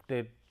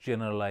accepted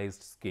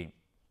generalized scheme.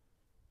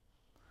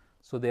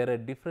 So, there are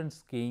different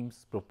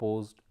schemes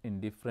proposed in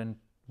different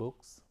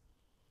books,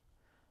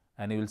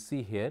 and you will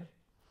see here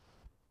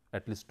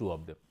at least two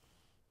of them.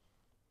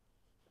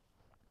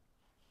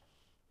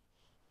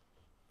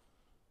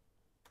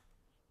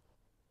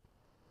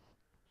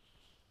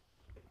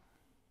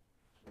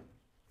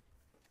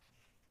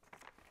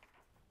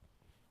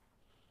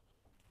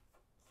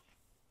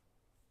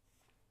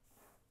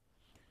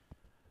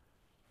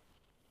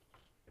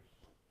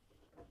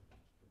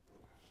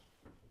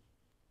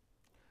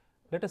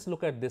 Let us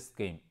look at this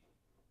scheme,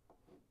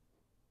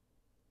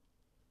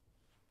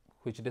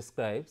 which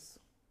describes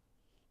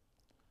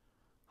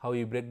how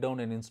you break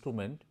down an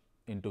instrument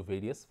into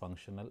various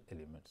functional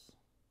elements.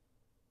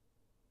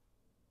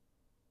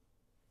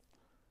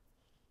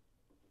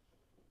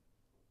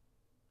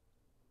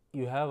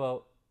 You have a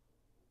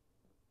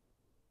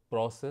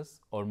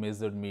process or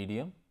measured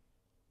medium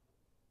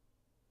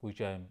which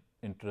I am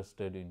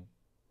interested in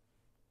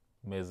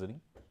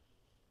measuring.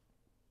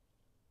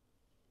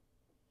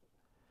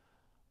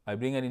 I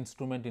bring an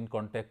instrument in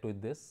contact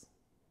with this.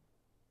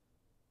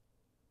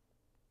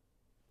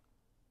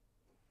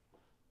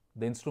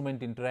 The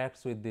instrument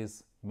interacts with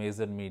this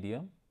measured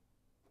medium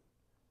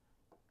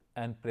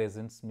and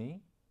presents me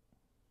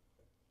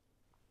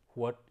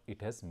what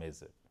it has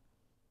measured.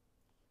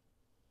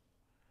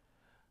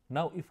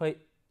 Now, if I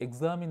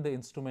examine the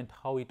instrument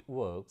how it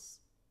works,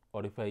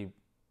 or if I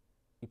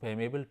am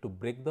able to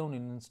break down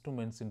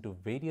instruments into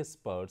various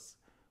parts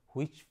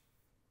which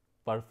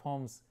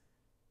performs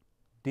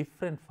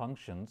different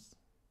functions,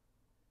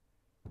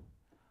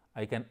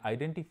 I can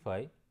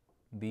identify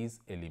these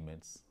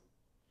elements.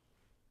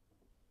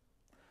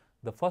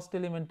 The first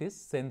element is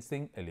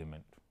sensing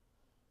element.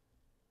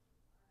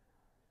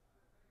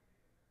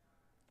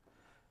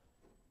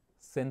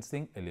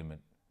 Sensing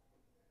element.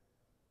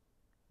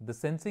 The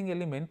sensing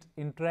element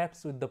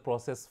interacts with the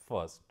process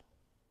first.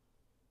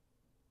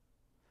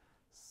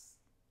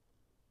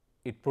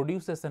 It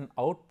produces an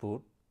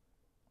output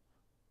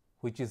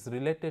which is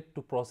related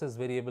to process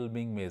variable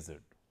being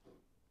measured.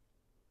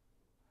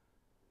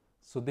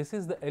 So, this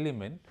is the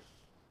element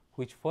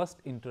which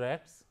first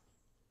interacts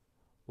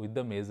with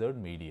the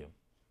measured medium.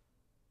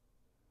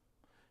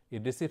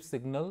 It receives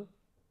signal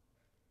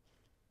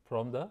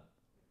from the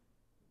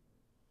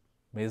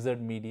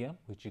measured medium,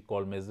 which we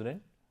call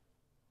measurand,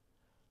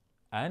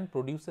 and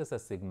produces a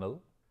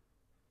signal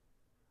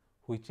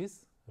which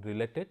is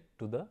related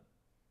to the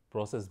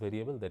process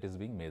variable that is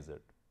being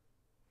measured.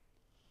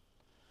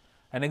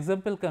 An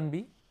example can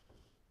be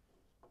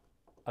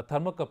a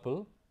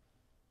thermocouple,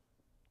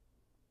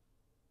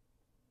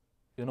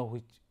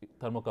 which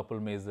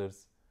thermocouple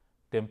measures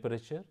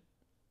temperature.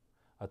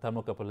 A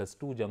thermocouple has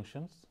two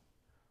junctions,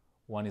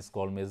 one is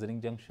called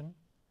measuring junction,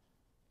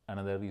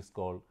 another is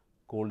called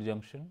cold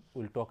junction.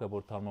 We will talk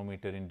about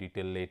thermometer in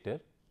detail later.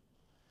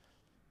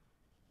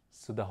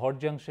 So, the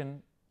hot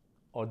junction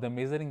or the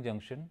measuring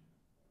junction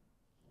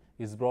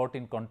is brought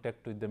in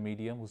contact with the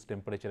medium whose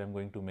temperature I am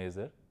going to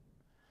measure.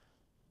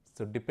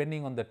 So,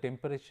 depending on the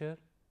temperature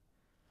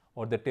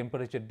or the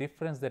temperature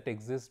difference that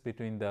exists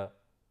between the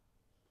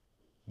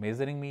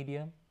measuring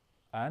medium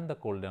and the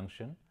cold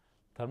junction,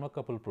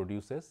 thermocouple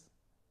produces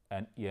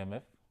an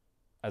EMF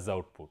as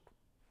output.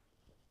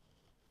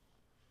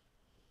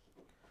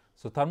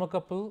 So,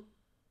 thermocouple,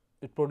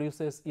 it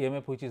produces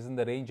EMF which is in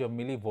the range of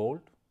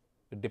millivolt.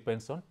 It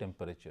depends on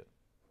temperature.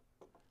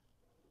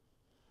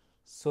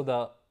 So,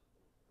 the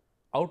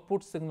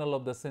output signal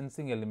of the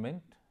sensing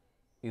element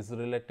is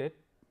related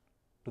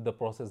to the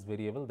process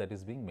variable that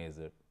is being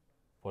measured.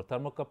 For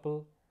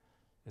thermocouple,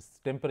 its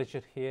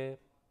temperature here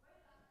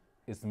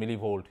is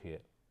millivolt here.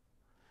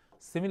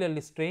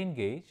 Similarly, strain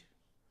gauge,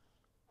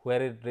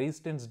 where a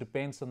resistance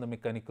depends on the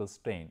mechanical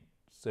strain.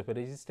 So, if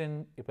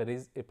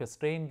a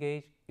strain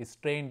gauge is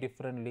strained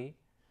differently,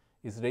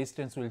 its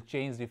resistance will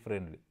change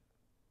differently.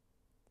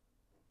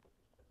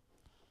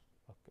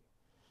 Okay.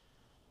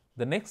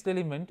 The next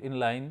element in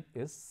line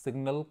is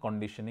signal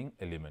conditioning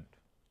element.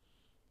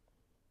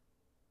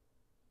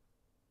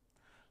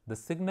 The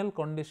signal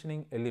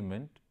conditioning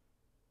element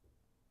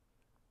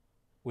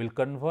will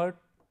convert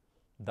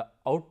the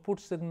output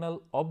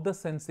signal of the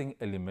sensing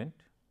element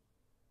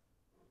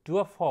to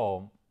a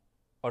form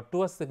or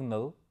to a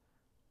signal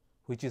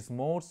which is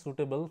more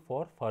suitable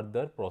for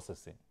further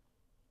processing.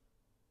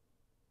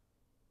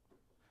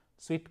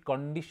 So, it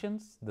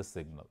conditions the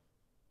signal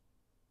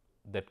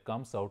that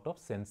comes out of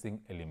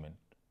sensing element.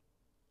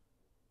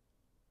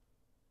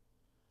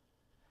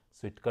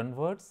 So, it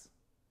converts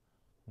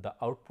the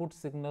output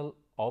signal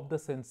of the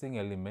sensing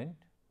element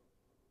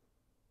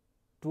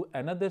to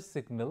another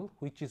signal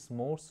which is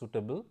more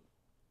suitable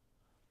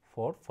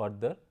for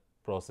further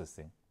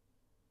processing.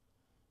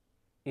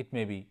 It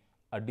may be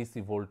a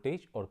DC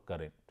voltage or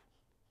current.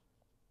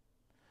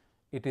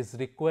 it is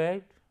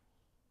required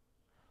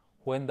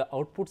when the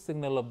output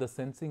signal of the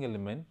sensing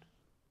element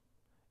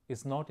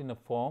is not in a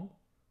form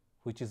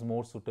which is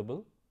more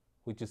suitable,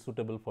 which is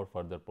suitable for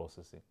further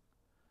processing.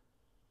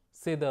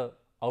 Say the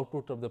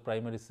output of the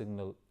primary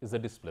signal is a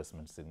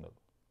displacement signal,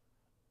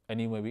 and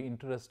you may be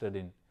interested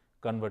in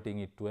converting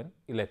it to an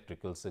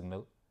electrical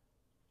signal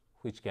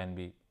which can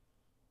be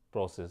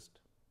processed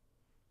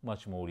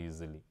much more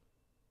easily.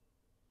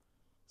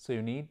 So,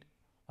 you need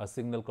a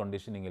signal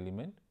conditioning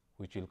element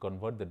which will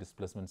convert the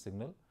displacement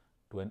signal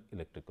to an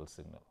electrical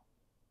signal.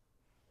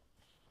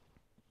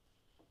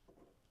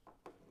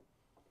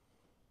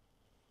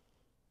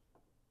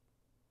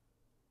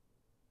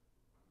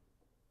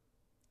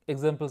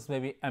 Examples may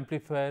be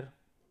amplifier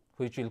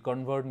which will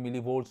convert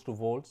millivolts to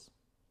volts,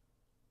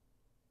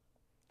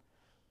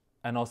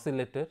 an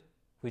oscillator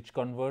which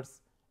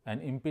converts an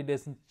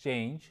impedance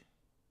change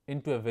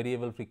into a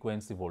variable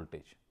frequency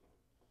voltage.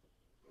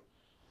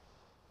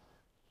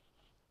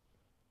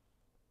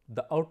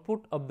 The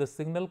output of the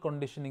signal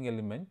conditioning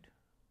element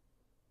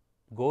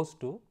goes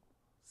to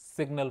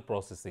signal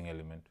processing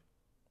element.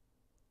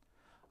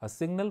 A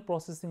signal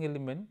processing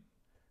element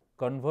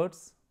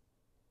converts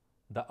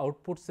the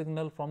output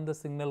signal from the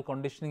signal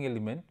conditioning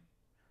element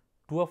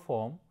to a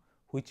form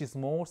which is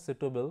more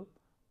suitable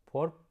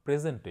for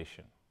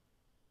presentation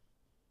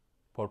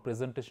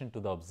to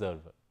the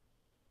observer.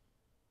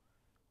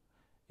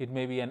 It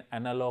may be an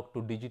analog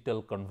to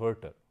digital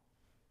converter.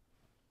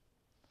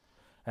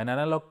 An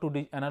analog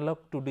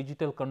to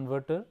digital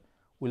converter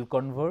will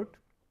convert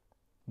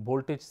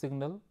voltage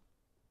signal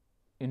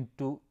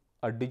into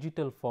a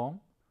digital form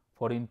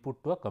for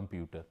input to a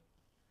computer.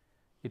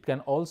 It can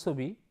also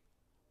be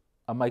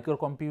a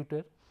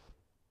microcomputer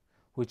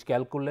which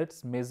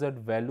calculates measured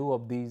value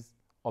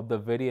of the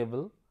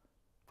variable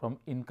from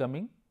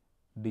incoming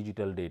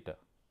digital data.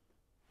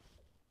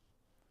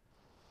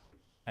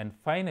 And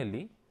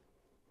finally,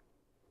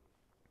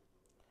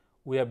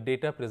 we have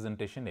data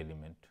presentation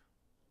element.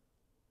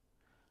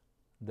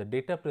 The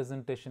data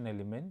presentation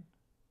element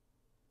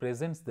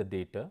presents the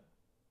data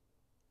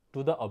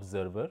to the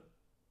observer,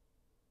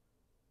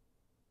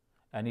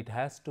 and it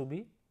has to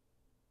be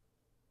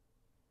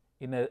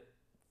in a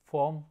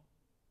form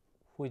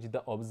which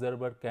the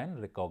observer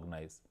can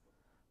recognize.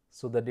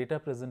 So, the data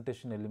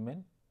presentation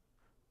element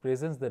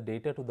presents the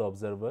data to the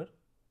observer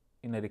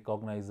in a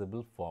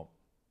recognizable form.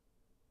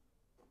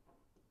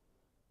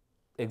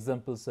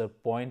 Examples are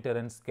pointer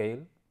and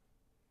scale,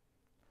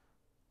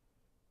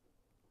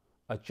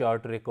 a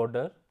chart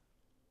recorder,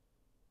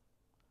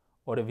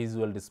 or a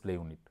visual display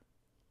unit.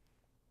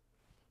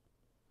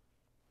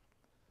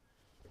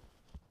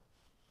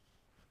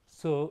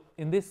 So,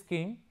 in this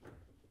scheme,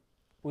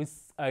 we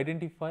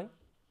identify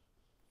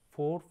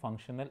 4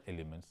 functional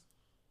elements.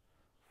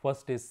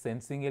 First is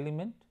sensing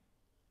element,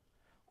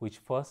 which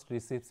first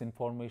receives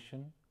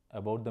information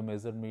about the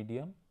measured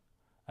medium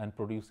and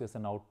produces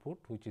an output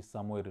which is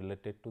somewhere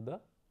related to the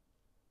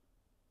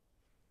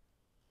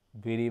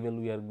variable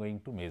we are going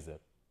to measure.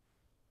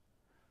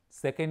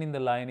 Second in the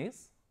line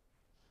is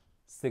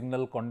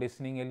signal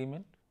conditioning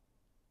element,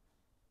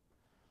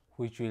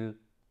 which will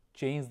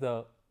change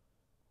the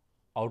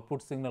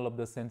output signal of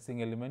the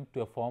sensing element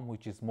to a form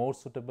which is more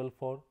suitable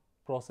for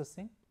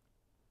processing.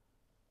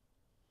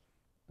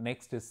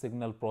 Next is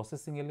signal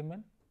processing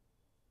element,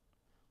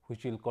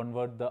 which will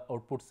convert the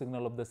output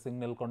signal of the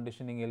signal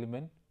conditioning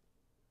element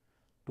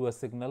to a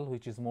signal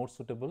which is more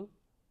suitable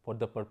for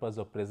the purpose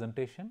of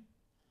presentation,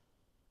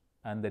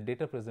 and the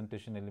data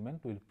presentation element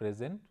will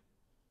present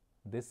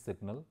this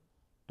signal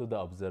to the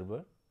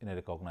observer in a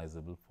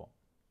recognizable form.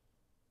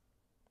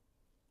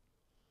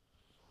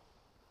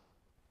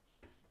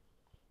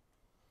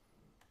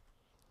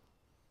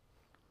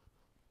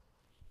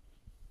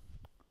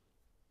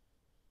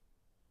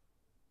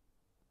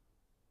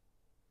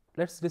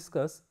 Let us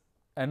discuss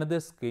another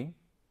scheme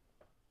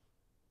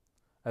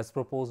as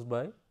proposed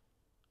by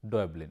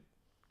Doeblin.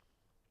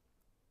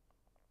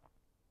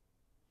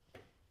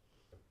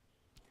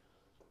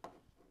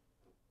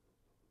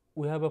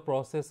 We have a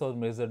process or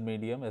measured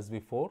medium as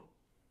before.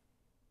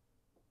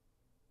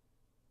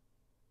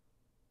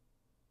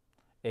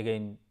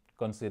 Again,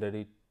 consider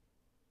it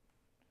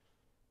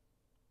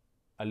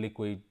a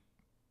liquid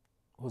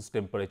whose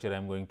temperature I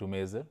am going to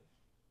measure.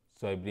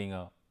 So, I bring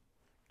a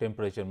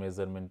temperature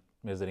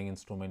measuring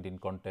instrument in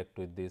contact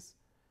with this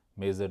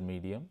measured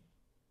medium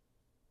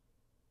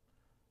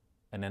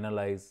and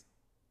analyze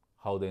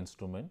how the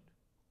instrument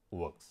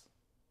works.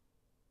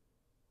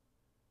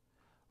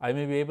 I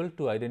may be able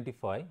to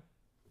identify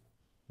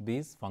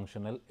these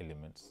functional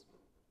elements.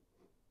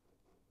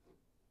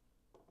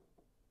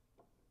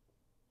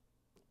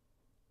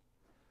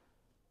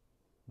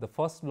 The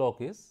first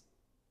block is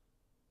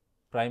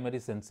primary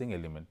sensing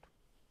element.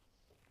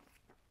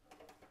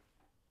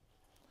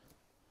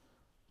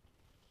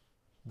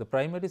 The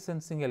primary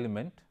sensing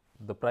element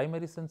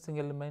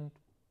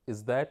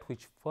is that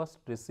which first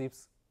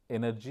receives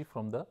energy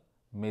from the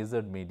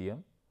measured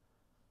medium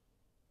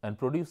and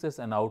produces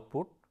an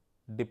output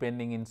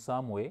depending in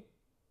some way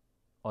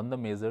on the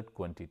measured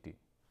quantity.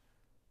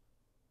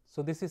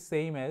 So, this is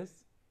same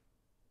as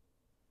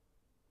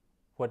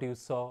what you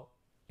saw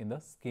in the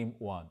scheme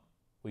 1.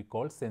 We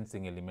call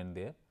sensing element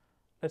there.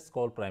 Let us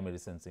call primary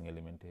sensing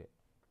element here,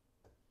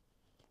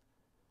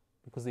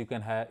 because you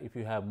can have, if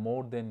you have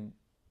more than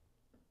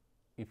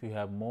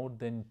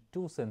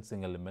 2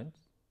 sensing elements,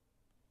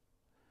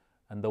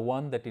 and the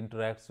one that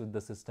interacts with the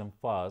system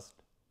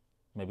first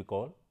may be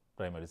called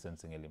primary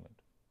sensing element.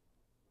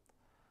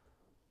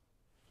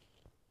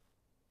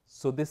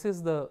 So, this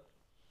is the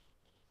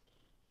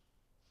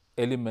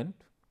element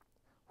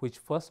which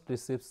first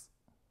receives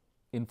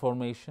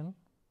information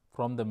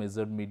from the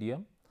measured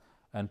medium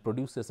and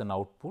produces an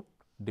output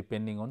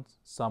depending on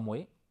some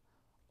way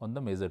on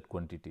the measured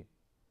quantity.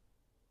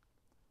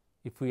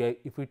 If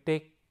we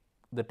take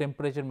the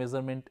temperature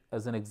measurement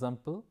as an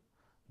example,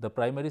 the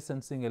primary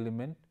sensing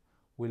element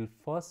will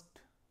first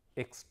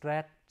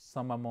extract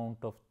some amount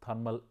of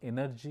thermal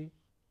energy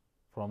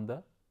from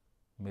the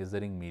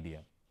measuring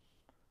medium.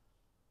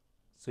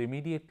 So,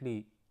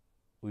 immediately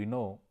we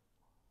know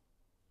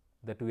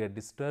that we are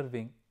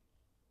disturbing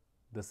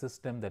the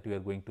system that we are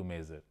going to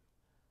measure,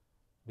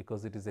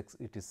 because it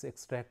is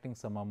extracting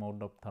some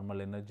amount of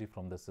thermal energy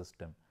from the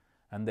system,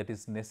 and that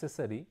is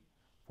necessary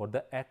for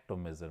the act of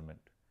measurement,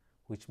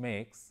 which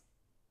makes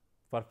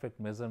perfect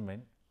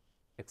measurement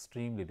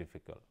extremely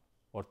difficult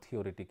or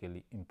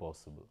theoretically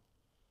impossible.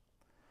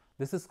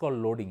 This is called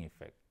loading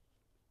effect.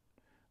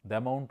 The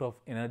amount of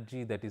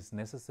energy that is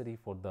necessary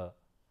for the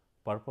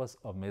purpose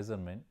of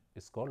measurement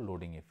is called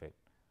loading effect.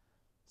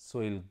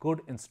 So, a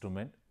good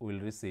instrument will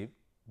receive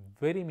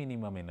very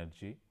minimum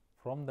energy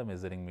from the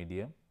measuring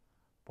medium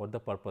for the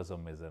purpose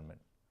of measurement.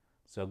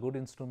 So, a good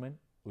instrument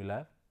will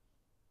have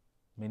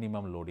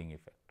minimum loading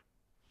effect.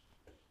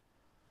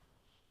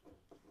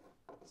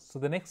 So,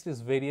 the next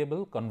is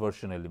variable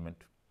conversion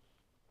element.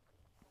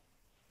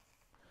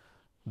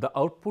 The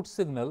output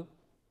signal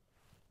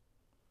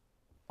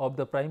of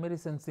the primary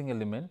sensing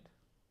element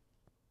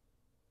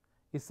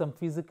is some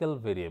physical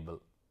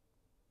variable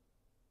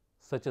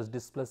such as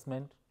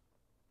displacement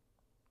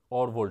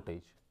or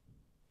voltage.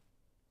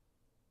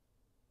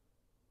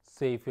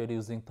 Say if you are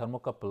using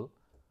thermocouple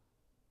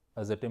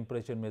as a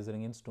temperature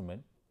measuring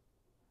instrument,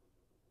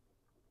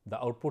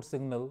 the output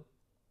signal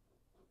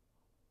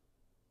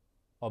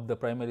of the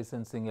primary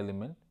sensing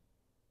element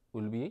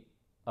will be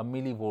a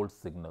millivolt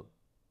signal.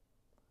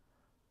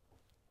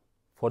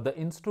 For the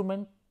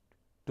instrument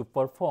to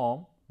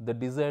perform the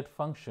desired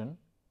function,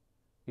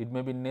 it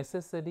may be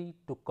necessary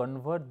to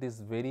convert this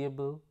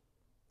variable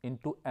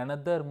into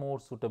another more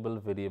suitable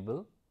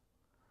variable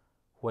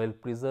while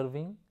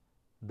preserving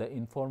the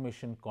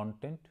information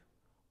content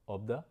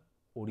of the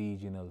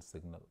original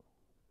signal.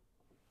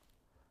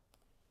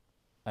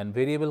 And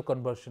variable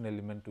conversion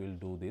element will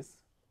do this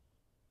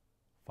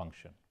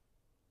function.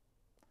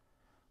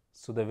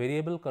 So, the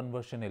variable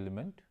conversion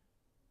element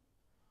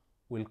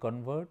will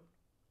convert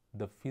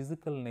the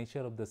physical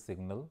nature of the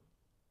signal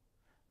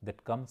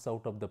that comes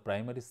out of the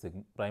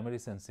primary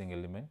sensing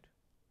element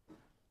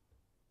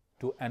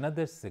to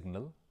another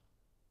signal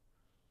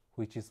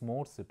which is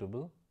more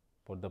suitable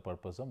for the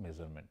purpose of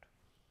measurement.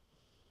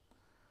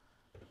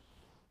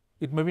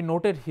 It may be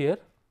noted here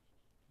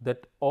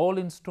that all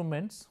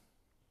instruments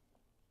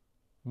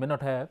may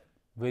not have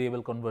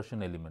variable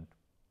conversion element.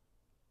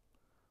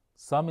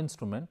 Some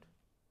instrument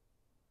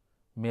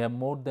may have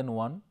more than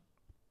one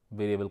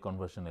variable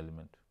conversion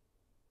element.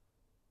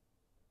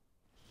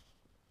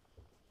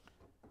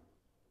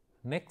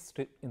 Next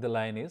in the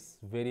line is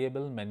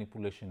variable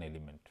manipulation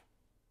element.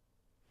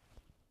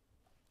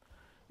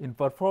 In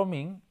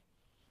performing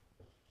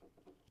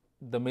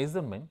the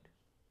measurement,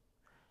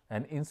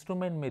 an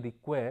instrument may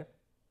require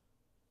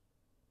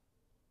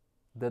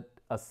that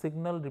a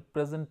signal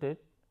represented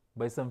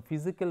by some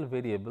physical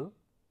variable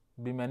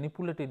be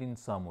manipulated in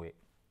some way.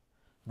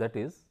 That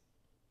is,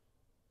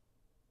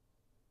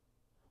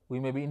 we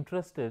may be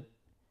interested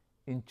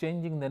in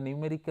changing the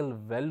numerical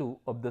value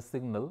of the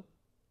signal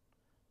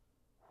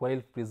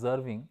while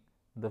preserving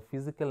the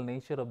physical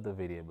nature of the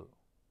variable.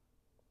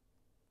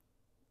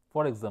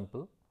 For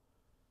example,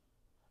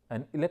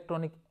 an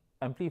electronic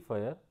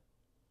amplifier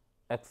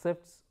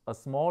accepts a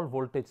small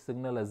voltage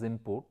signal as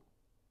input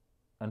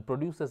and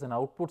produces an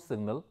output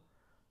signal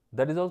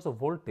that is also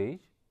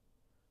voltage,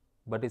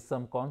 but is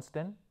some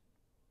constant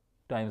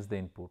times the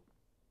input.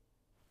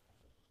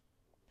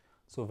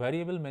 So,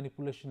 variable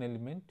manipulation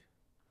element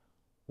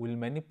will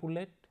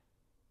manipulate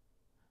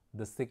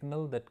the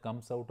signal that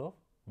comes out of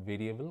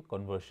variable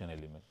conversion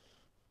element.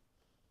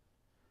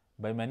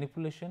 By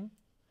manipulation,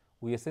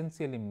 we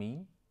essentially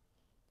mean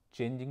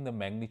changing the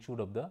magnitude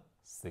of the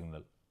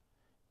signal.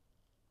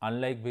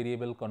 Unlike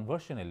variable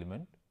conversion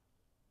element,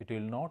 it will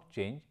not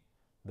change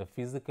the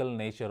physical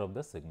nature of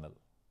the signal.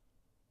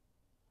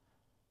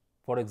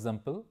 For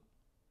example,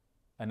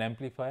 an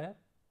amplifier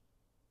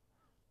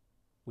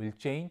will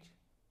change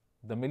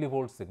the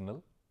millivolt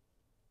signal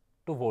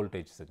to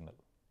voltage signal.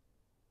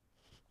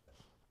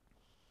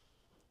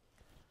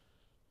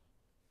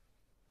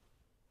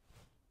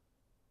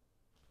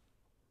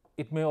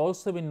 It may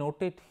also be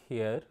noted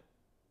here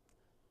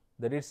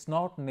that it is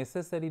not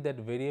necessary that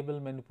variable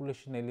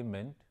manipulation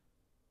element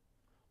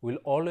will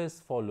always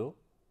follow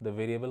the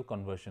variable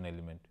conversion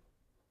element.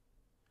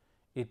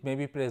 It may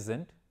be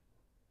present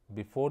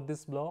before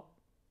this block,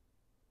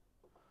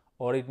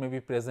 or it may be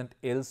present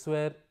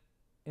elsewhere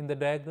in the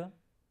diagram,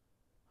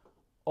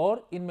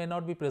 or it may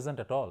not be present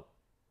at all.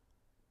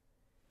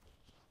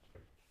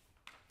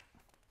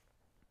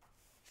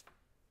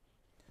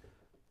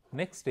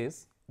 Next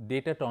is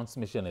data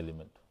transmission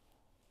element.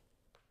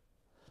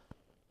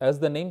 As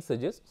the name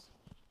suggests,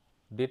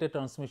 data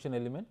transmission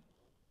element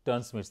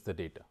transmits the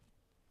data.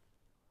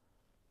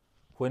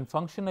 When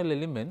functional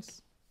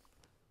elements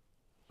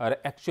are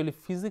actually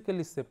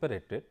physically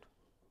separated,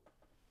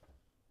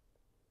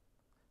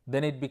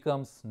 then it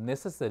becomes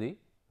necessary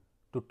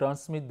to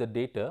transmit the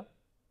data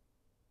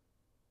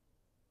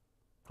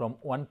from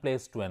one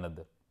place to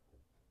another,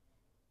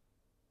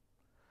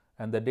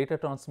 and the data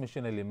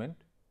transmission element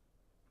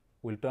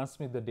will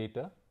transmit the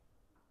data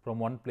from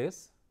one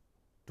place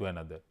to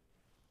another.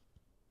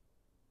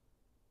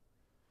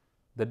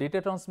 The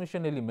data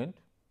transmission element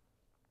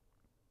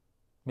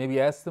may be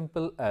as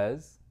simple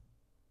as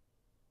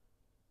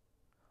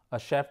a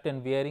shaft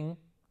and bearing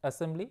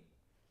assembly,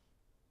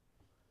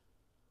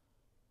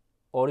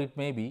 or it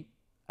may be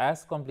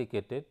as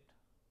complicated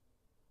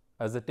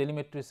as a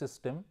telemetry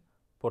system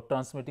for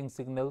transmitting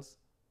signals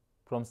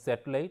from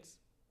satellites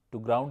to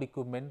ground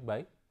equipment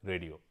by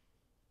radio.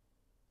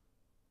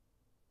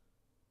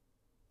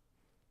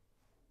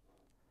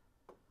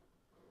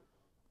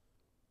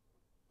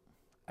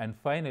 And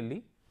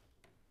finally,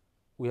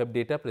 we have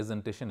data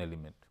presentation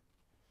element.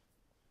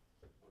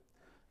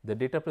 The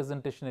data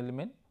presentation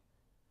element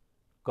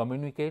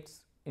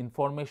communicates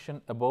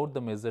information about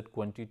the measured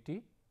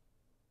quantity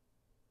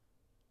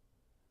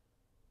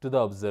to the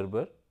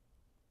observer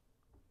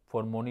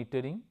for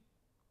monitoring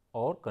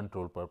or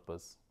control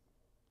purpose.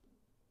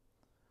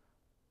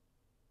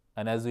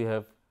 And as we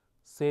have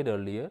said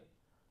earlier,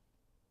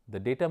 the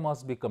data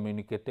must be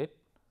communicated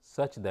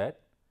such that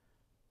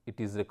it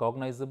is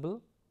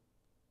recognizable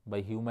by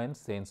human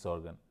sense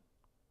organ.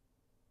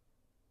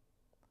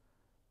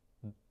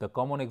 The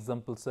common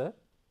examples are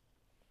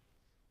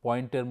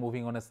pointer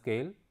moving on a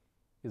scale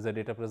is a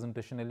data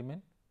presentation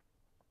element,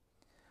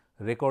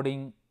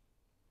 recording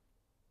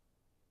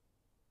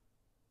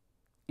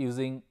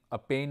using a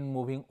pen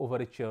moving over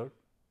a chart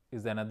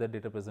is another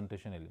data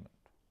presentation element.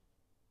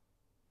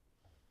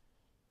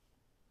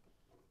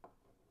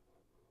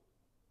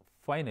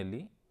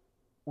 Finally,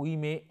 we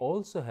may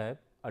also have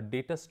a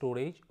data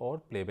storage or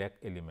playback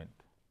element,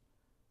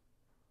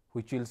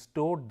 which will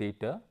store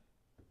data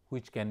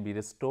which can be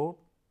restored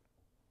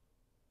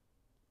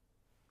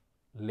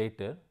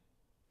later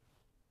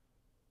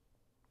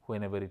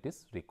whenever it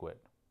is required.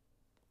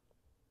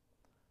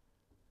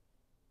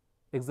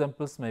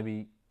 Examples may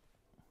be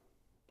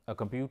a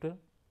computer,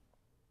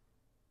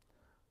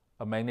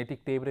 a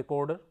magnetic tape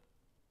recorder,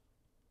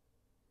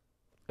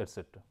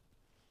 etc.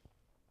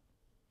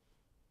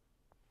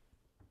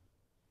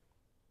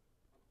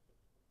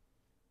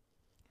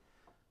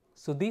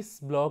 So, this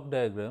block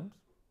diagram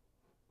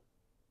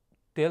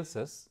tells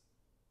us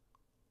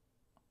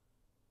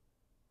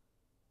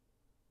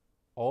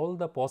all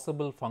the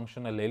possible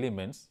functional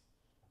elements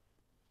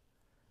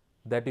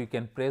that you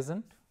can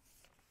present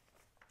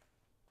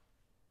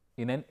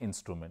in an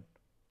instrument.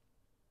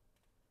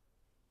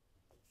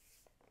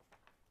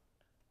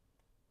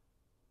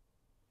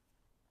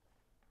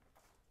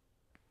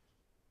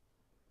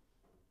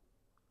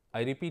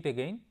 I repeat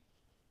again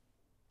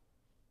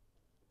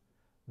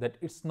that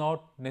it is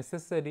not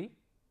necessary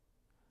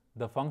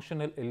the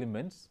functional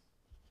elements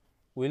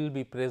will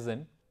be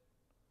present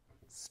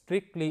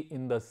strictly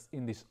in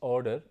this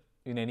order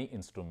in any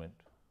instrument.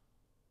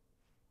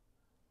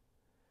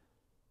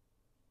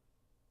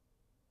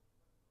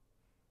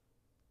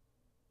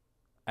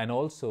 And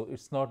also it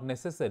is not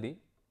necessary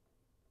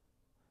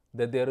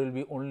that there will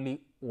be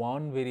only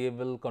one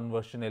variable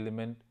conversion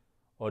element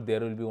or there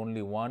will be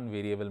only one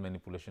variable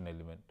manipulation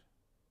element.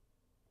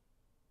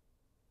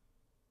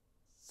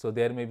 So,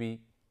 there may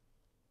be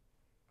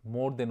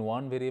more than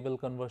one variable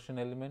conversion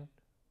element,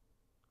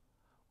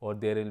 or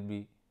there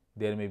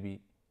may be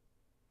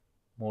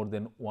more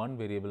than one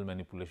variable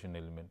manipulation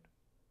element,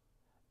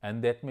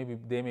 and that may be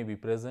they may be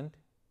present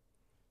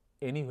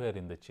anywhere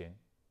in the chain.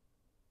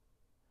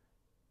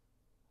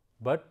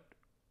 But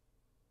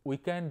we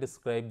can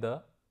describe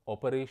the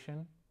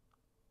operation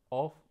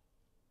of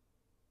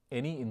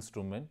any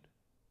instrument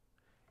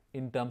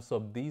in terms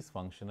of these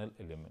functional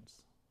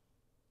elements.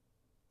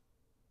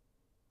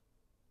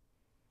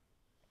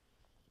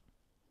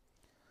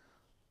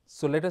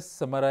 So, let us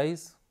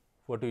summarize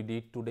what we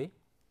did today.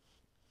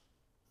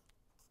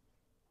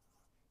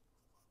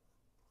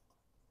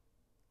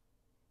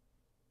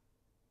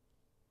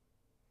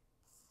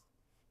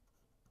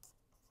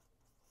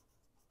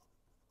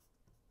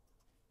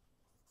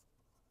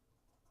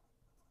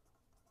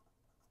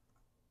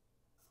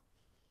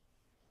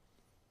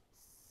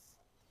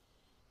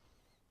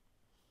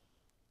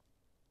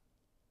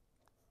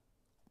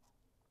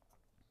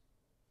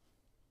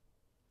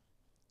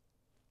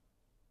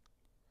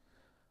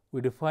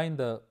 We define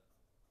the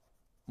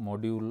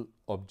module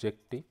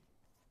objective,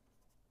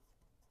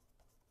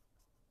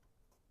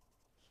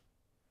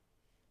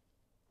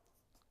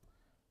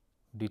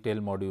 detail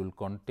module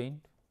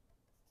content,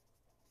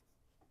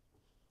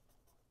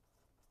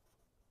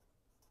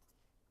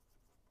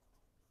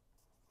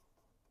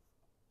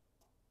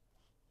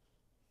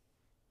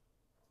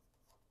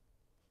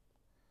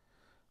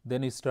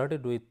 then we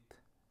started with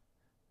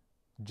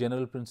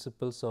general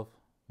principles of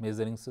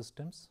measuring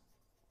systems.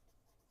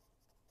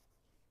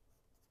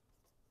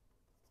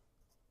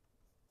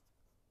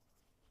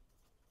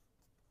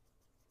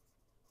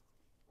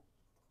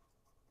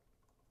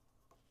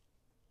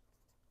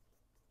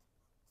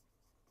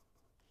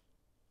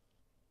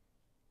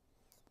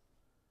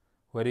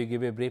 Where you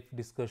give a brief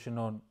discussion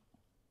on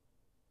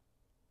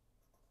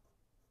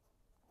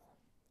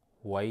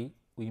why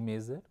we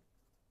measure,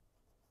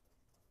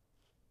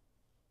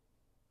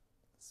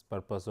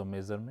 purpose of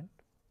measurement,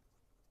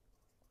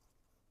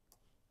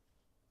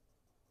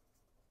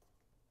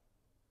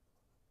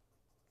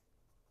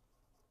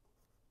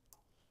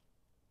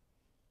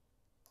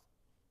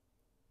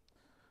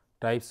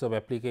 types of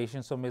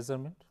applications of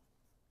measurement,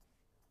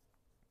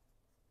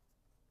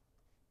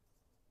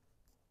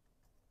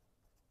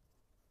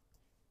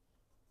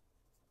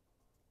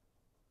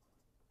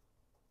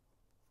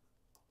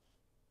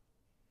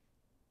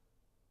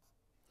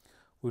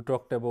 we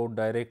talked about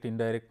direct,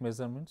 indirect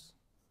measurements,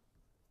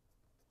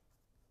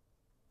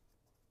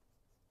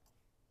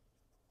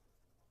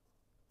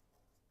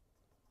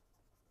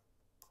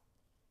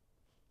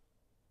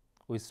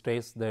 we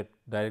stress that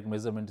direct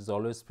measurement is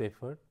always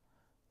preferred,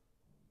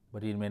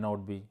 but it may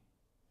not be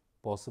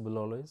possible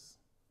always.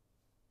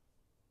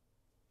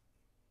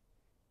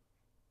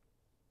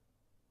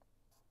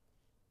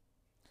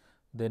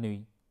 Then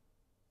we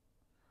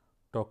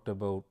talked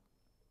about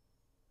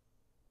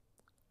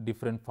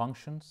different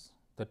functions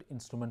that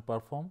instrument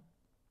perform.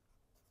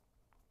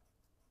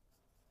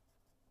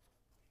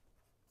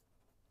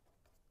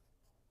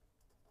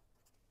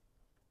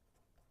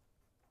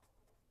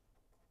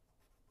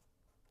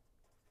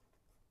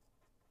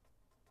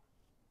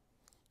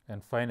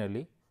 And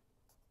finally,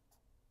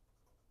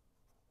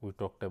 we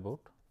talked about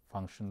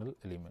functional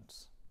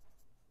elements.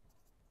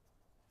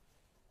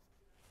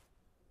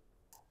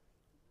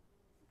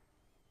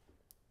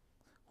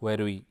 Where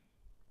we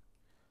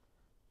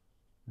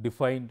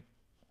defined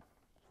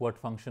what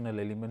functional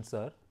elements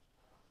are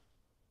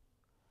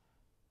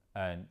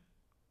and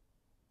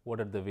what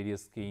are the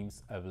various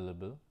schemes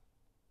available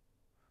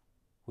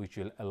which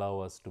will allow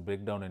us to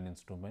break down an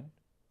instrument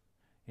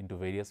into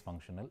various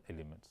functional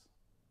elements.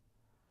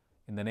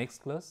 In the next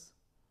class,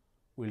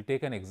 we will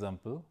take an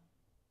example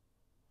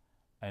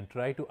and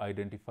try to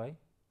identify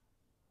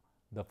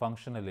the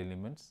functional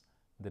elements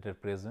that are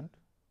present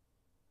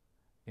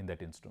in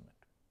that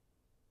instrument.